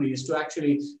companies to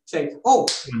actually say, oh,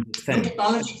 new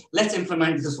technology, let's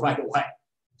implement this right away.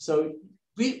 So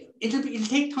it'll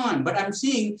take time, but I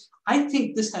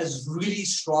think this has really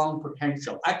strong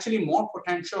potential, actually more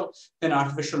potential than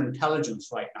artificial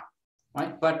intelligence right now,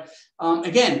 right? But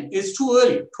again, it's too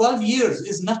early. 12 years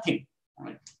is nothing,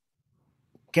 right?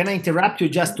 Can I interrupt you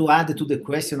just to add to the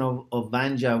question of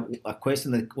Vanja, a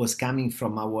question that was coming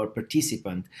from our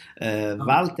participant,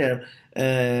 Walter.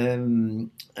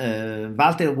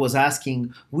 Walter was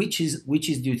asking, which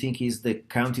do you think is the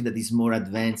country that is more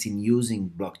advanced in using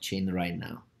blockchain right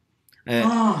now?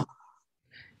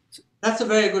 That's a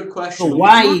very good question. So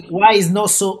why is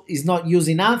not used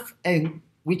enough, and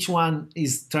which one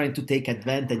is trying to take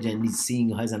advantage and is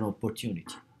seeing as an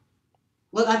opportunity?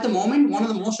 Well, at the moment, one of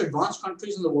the most advanced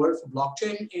countries in the world for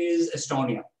blockchain is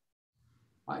Estonia.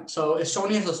 Right? So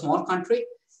Estonia is a small country.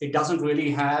 It doesn't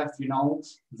really have,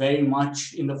 very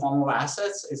much in the form of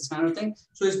assets, it's kind of thing.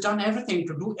 So it's done everything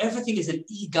to do everything is an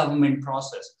e-government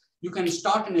process. You can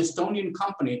start an Estonian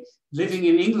company living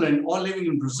in England or living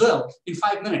in Brazil in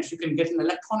 5 minutes. You can get an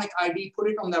electronic ID, put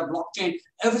it on their blockchain.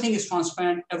 Everything is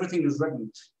transparent. Everything is written.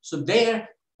 So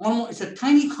it's a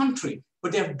tiny country,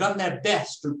 but they've done their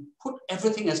best to put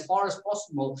everything as far as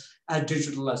possible, as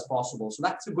digital as possible. So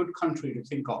that's a good country to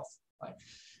think of, right?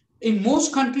 In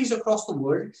most countries across the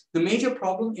world, the major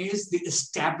problem is the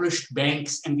established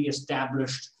banks and the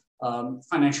established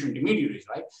financial intermediaries,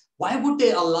 right? Why would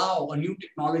they allow a new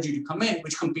technology to come in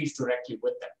which competes directly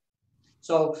with them?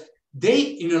 So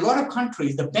in a lot of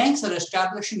countries, the banks are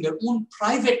establishing their own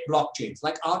private blockchains,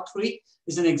 like R3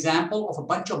 is an example of a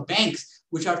bunch of banks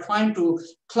which are trying to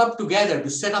club together to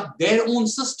set up their own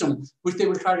system, which they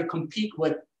will try to compete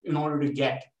with in order to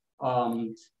get,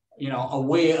 a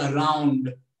way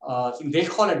around. They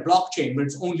call it blockchain, but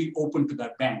it's only open to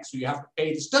that bank. So you have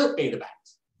to still pay the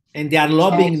banks. And they are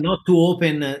lobbying not to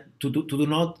open, to do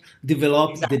not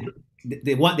develop exactly.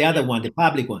 the other one, the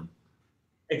public one.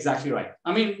 Exactly right.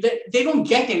 I mean, they don't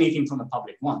get anything from the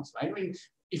public ones, right? I mean,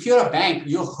 if you're a bank,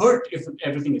 you're hurt if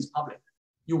everything is public.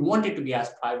 You want it to be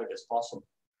as private as possible,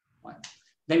 right?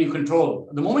 Then you control.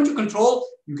 The moment you control,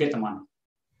 you get the money.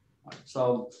 Right?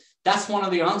 So that's one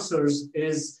of the answers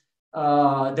is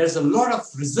there's a lot of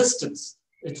resistance.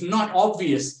 It's not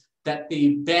obvious that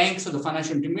the banks or the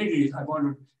financial intermediaries are going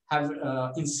to have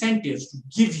incentives to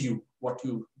give you what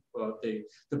the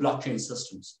blockchain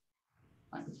systems.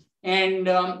 Right? And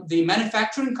the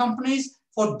manufacturing companies,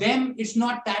 for them, it's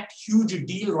not that huge a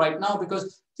deal right now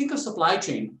because think of supply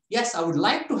chain. Yes, I would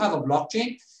like to have a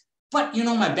blockchain, but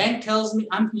my bank tells me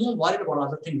I'm more worried about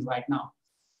other things right now.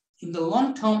 in the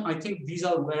long term, I think these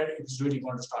are where it's really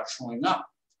going to start showing up.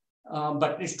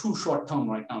 But it's too short term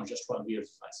right now, just 12 years,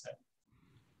 as I said.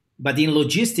 But in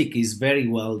logistics is very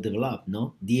well developed,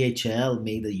 no? DHL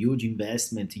made a huge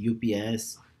investment,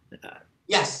 UPS.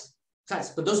 Yes,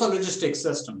 but those are logistics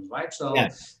systems, right? So yeah.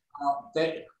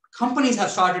 The companies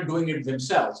have started doing it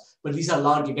themselves, but these are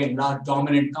large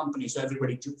dominant companies, so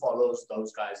everybody follows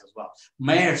those guys as well.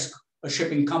 Maersk, a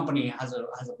shipping company, has a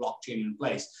blockchain in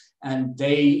place, and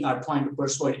they are trying to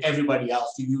persuade everybody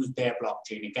else to use their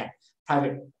blockchain again,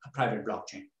 a private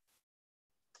blockchain.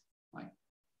 Right?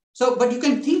 So, but you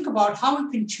can think about how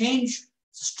it can change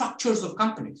structures of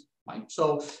companies, right?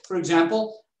 So, for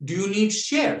example, do you need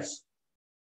shares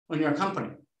on your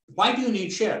company? Why do you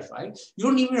need shares, right? You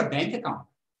don't need a bank account.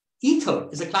 Ether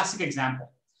is a classic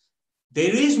example.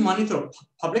 They raise money through a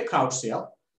public crowd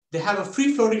sale. They have a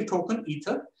free floating token,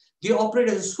 Ether. They operate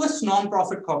as a Swiss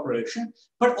nonprofit corporation,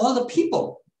 but all the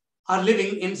people are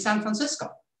living in San Francisco.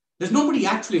 There's nobody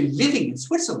actually living in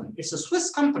Switzerland. It's a Swiss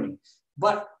company,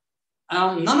 but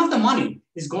none of the money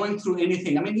is going through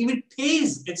anything. I mean, even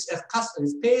pays its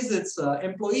customers, pays its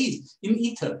employees in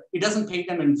Ether. It doesn't pay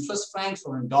them in Swiss francs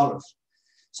or in dollars.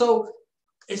 So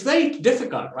it's very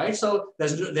difficult, right? So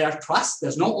there's trust,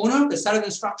 there's no owner, there's a set of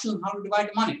instructions on how to divide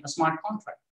the money, a smart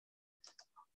contract.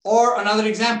 Or another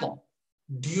example,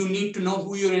 do you need to know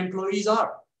who your employees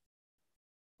are?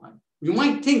 Right? You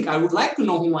might think, I would like to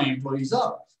know who my employees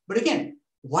are. But again,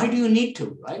 why do you need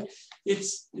to, right?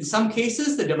 It's in some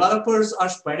cases, the developers are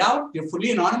spread out, they're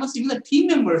fully anonymous. Even the team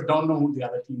members don't know who the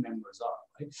other team members are,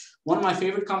 right? One of my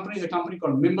favorite companies is a company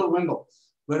called Mimblewimble,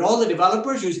 where all the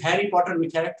developers use Harry Potter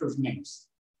characters' names,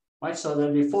 right? So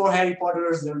there'll be 4 Harry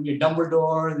Potters, there will be a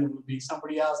Dumbledore, there will be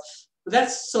somebody else. But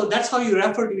that's how you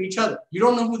refer to each other. You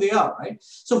don't know who they are, right?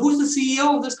 So who's the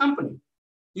CEO of this company?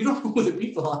 You don't know who the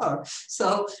people are.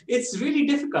 So it's really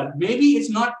difficult. Maybe it's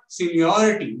not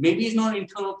seniority. Maybe it's not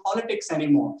internal politics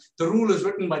anymore. The rule is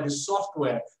written by the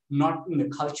software, not in the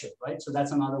culture, right? So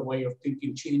that's another way of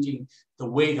thinking, changing the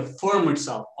way the firm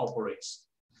itself operates.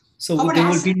 So there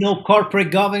will be no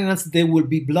corporate governance, there will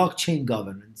be blockchain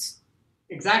governance.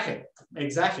 Exactly.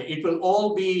 It will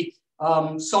all be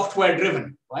software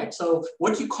driven, right? So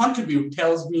what you contribute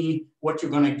tells me what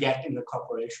you're going to get in the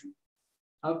corporation.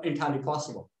 Entirely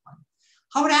possible.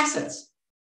 How about assets?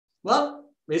 Well,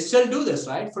 we still do this,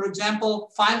 right? For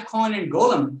example, Filecoin and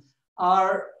Golem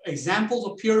are examples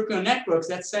of peer-to-peer networks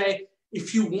that say,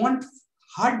 if you want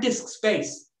hard disk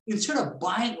space, instead of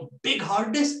buying a big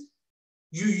hard disk,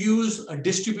 you use a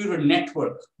distributed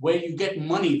network where you get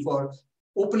money for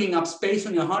opening up space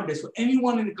on your hard disk for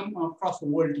anyone across the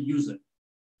world to use it.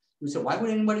 You say, why would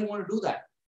anybody want to do that?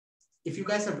 If you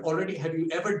guys have you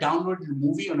ever downloaded a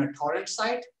movie on a torrent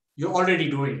site? You're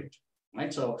already doing it,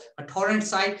 right? So a torrent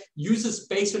site uses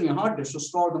space on your hard disk to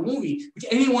store the movie, which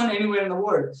anyone anywhere in the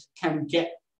world can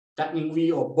get that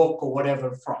movie or book or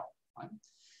whatever from, right?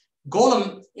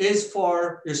 Golem is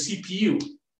for your CPU.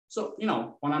 So,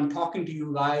 when I'm talking to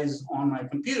you guys on my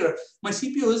computer, my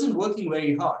CPU isn't working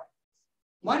very hard.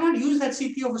 Why not use that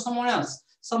CPU for someone else?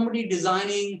 Somebody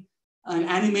designing an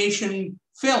animation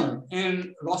film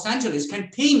in Los Angeles can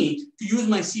pay me to use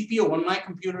my CPU when my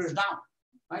computer is down,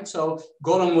 right? So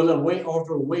Golem will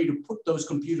offer a way to put those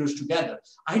computers together.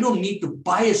 I don't need to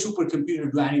buy a supercomputer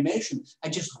to do animation. I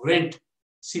just rent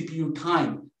CPU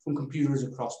time from computers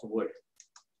across the world,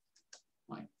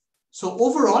 right? So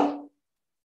overall,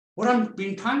 what I've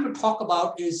been trying to talk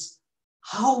about is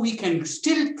how we can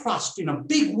still trust in a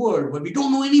big world where we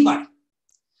don't know anybody.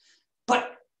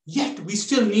 But yet we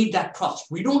still need that trust.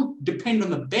 We don't depend on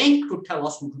the bank to tell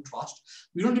us who to trust.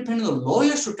 We don't depend on the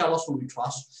lawyers to tell us who we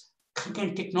trust.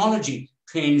 Can technology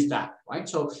change that, right?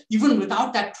 So even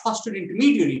without that trusted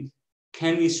intermediary,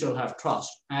 can we still have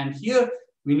trust? And here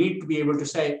we need to be able to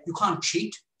say, you can't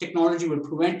cheat. Technology will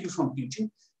prevent you from cheating.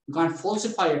 You can't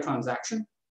falsify a transaction,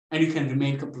 and you can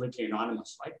remain completely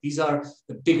anonymous, right? These are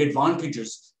the big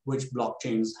advantages which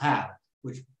blockchains have,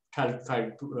 which try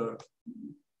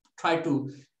to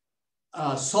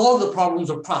solve the problems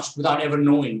of trust without ever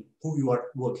knowing who you are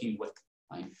working with,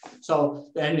 right? So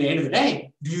at the end of the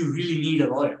day, do you really need a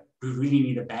lawyer? Do you really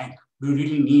need a bank? Do you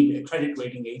really need a credit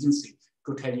rating agency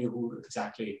to tell you who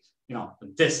exactly,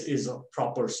 this is a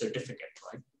proper certificate,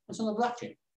 right? It's on the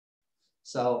blockchain.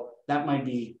 So that might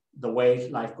be the way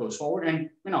life goes forward. And,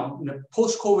 in the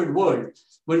post-COVID world,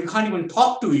 where you can't even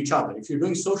talk to each other, if you're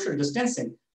doing social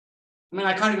distancing,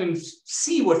 I can't even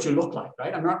see what you look like,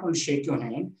 right? I'm not going to shake your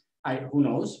hand. Who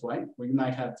knows, right? Well, you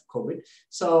might have COVID.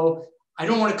 So I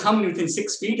don't want to come within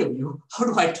 6 feet of you. How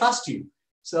do I trust you?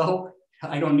 So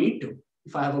I don't need to.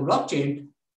 If I have a blockchain,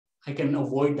 I can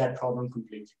avoid that problem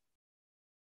completely.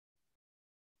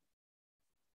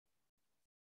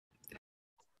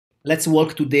 let's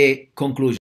walk to the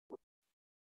conclusion.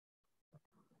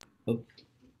 Oh.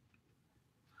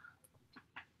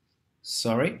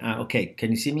 Sorry. Okay.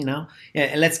 Can you see me now?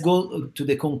 Yeah. Let's go to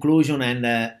the conclusion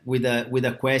and with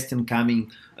a question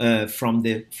coming from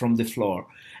the floor.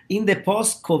 In the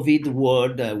post-COVID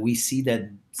world, we see that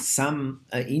some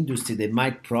industry they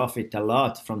might profit a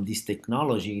lot from this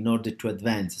technology in order to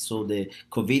advance. So the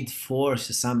COVID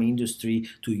forced some industry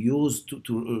to use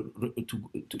to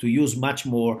use much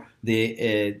more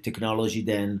the technology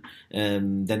than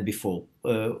before.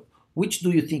 Which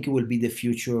do you think will be the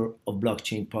future of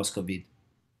blockchain post-COVID?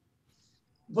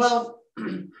 Well,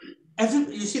 as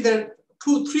you see, there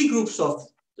are three groups of,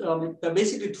 there are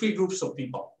basically three groups of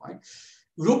people, right?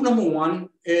 Group number one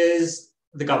is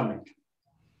the government.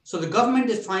 So the government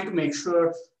is trying to make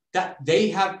sure that they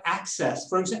have access.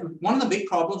 For example, one of the big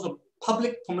problems of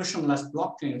public permissionless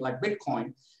blockchain like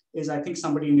Bitcoin is, I think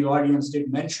somebody in the audience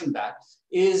did mention that,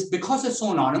 is because it's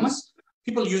so anonymous,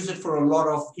 people use it for a lot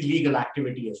of illegal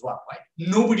activity as well, right?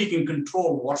 Nobody can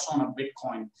control what's on a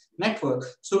Bitcoin network.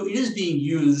 So it is being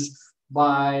used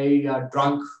by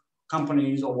drug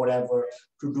companies or whatever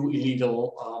to do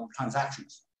illegal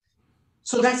transactions.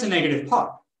 So that's a negative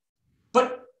part.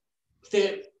 But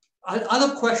the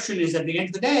other question is, at the end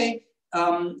of the day,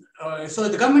 so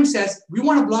the government says, we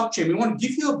want a blockchain. We want to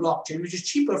give you a blockchain, which is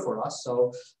cheaper for us.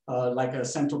 So like a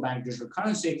central bank digital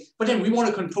currency, but then we want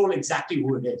to control exactly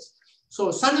who it is. So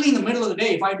suddenly in the middle of the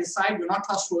day, if I decide you're not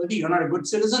trustworthy, you're not a good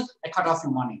citizen, I cut off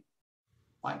your money.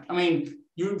 Right? I mean,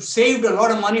 you saved a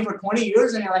lot of money for 20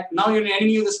 years and you're like, now you're an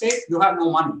enemy of the state, you have no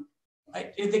money.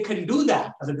 Right? If they can do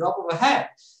that at the drop of a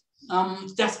hat,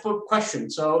 that's the question.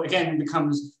 So again, it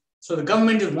becomes, so the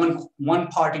government is one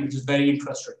party which is very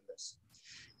interested in this.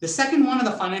 The second one are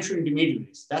the financial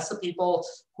intermediaries. That's the people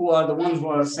who are the ones who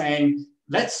are saying,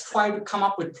 let's try to come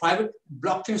up with private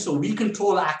blockchains so we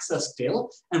control access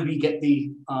still, and we get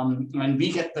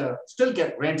still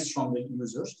get rents from the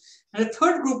users. And the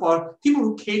third group are people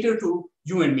who cater to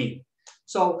you and me.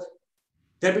 So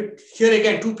here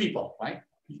again, two people, right?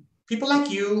 People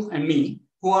like you and me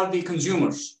who are the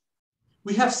consumers.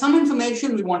 We have some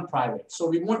information we want private. So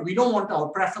we don't want our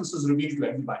preferences revealed to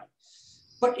everybody.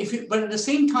 But at the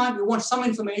same time, we want some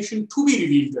information to be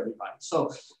revealed to everybody.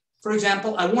 So for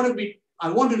example, I want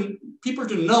people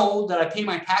to know that I pay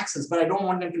my taxes, but I don't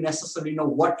want them to necessarily know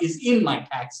what is in my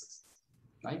taxes,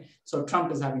 right? So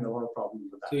Trump is having a lot of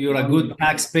problems with that. So you're a good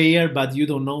taxpayer, but you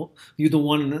don't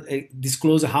want to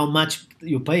disclose how much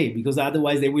you pay, because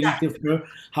otherwise they will interfere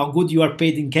how good you are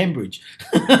paid in Cambridge.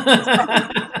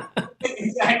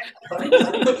 Exactly.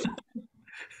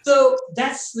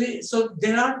 So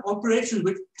there are operations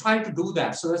which try to do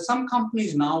that. So there's some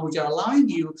companies now which are allowing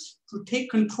you to take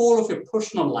control of your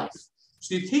personal life.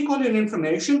 So you take all your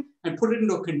information and put it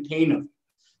into a container.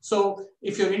 So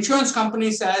if your insurance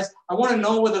company says, I want to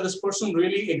know whether this person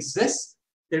really exists,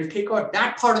 they'll take out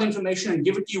that part of the information and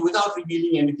give it to you without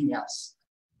revealing anything else,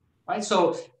 right?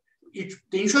 So the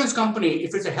insurance company,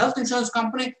 if it's a health insurance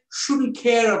company, shouldn't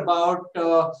care about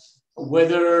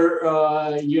whether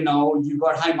you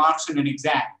got high marks in an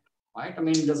exam, right? I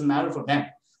mean, it doesn't matter for them.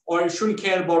 Or it shouldn't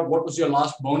care about what was your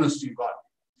last bonus you got.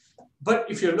 But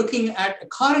if you're looking at a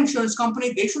car insurance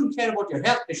company, they shouldn't care about your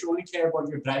health. They should only care about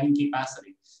your driving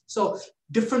capacity. So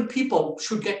different people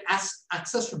should get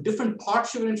access to different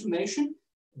parts of your information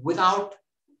without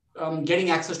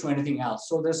getting access to anything else.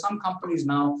 So there's some companies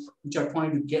now which are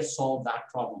trying to solve that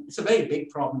problem. It's a very big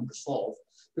problem to solve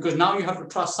because now you have to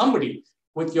trust somebody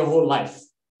with your whole life.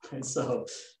 And so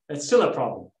it's still a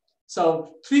problem.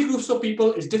 So three groups of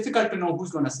people, it's difficult to know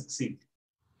who's going to succeed.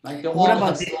 Like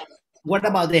what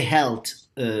about the health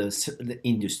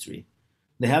industry?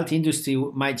 The health industry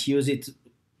might use it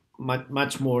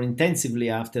much more intensively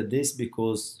after this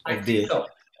because of the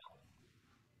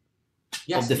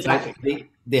fact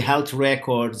the health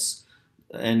records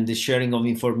and the sharing of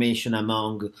information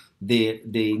among the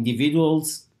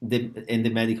individuals and the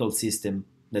medical system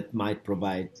that might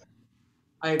provide.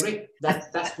 I agree. That's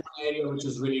one area which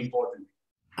is really important.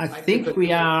 I think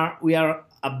we are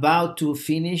about to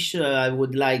finish. I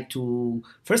would like to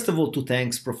first of all to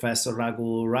thank Professor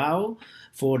Raghavendra Rau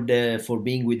for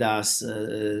being with us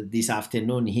this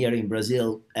afternoon here in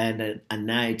Brazil and a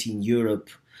night in Europe.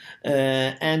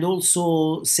 And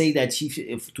also say that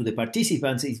if to the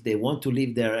participants, if they want to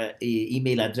leave their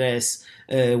email address,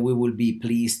 we will be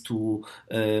pleased to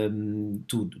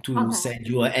send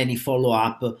you any follow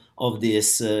up of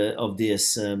this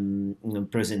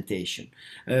presentation.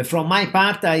 From my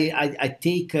part, I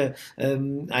take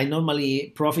I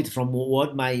normally profit from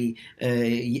what my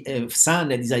son,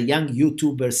 that is a young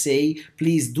YouTuber, say.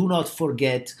 Please do not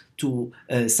forget to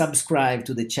subscribe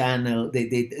to the channel,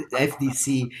 the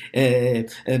FDC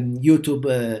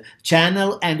YouTube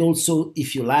channel, and also,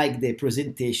 if you like the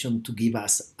presentation, to give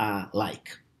us a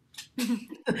like.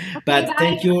 But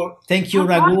okay, thank you,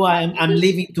 Raghu. I'm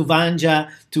leaving to Vanja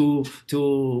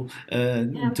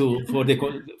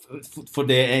for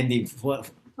the ending.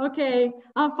 Okay,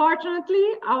 unfortunately,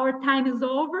 our time is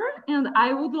over, and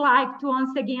I would like to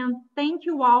once again thank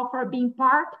you all for being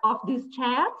part of this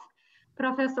chat.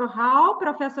 Professor Rau,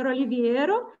 Professor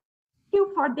Oliviero, thank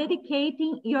you for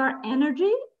dedicating your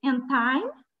energy and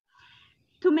time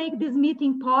to make this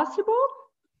meeting possible.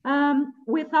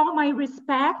 With all my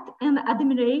respect and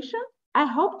admiration, I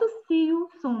hope to see you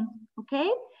soon, okay?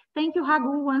 Thank you,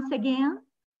 Raghu, once again.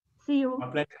 See you. My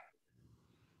pleasure.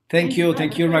 Thank you,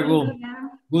 Raghu.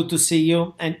 Good to see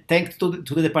you, and thanks to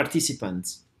the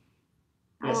participants.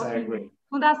 Yes, I agree.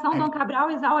 Fundação Dom Cabral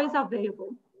is always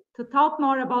available to talk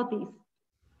more about this.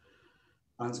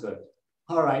 Sounds good.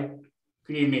 All right.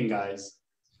 Good evening, guys.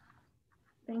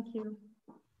 Thank you.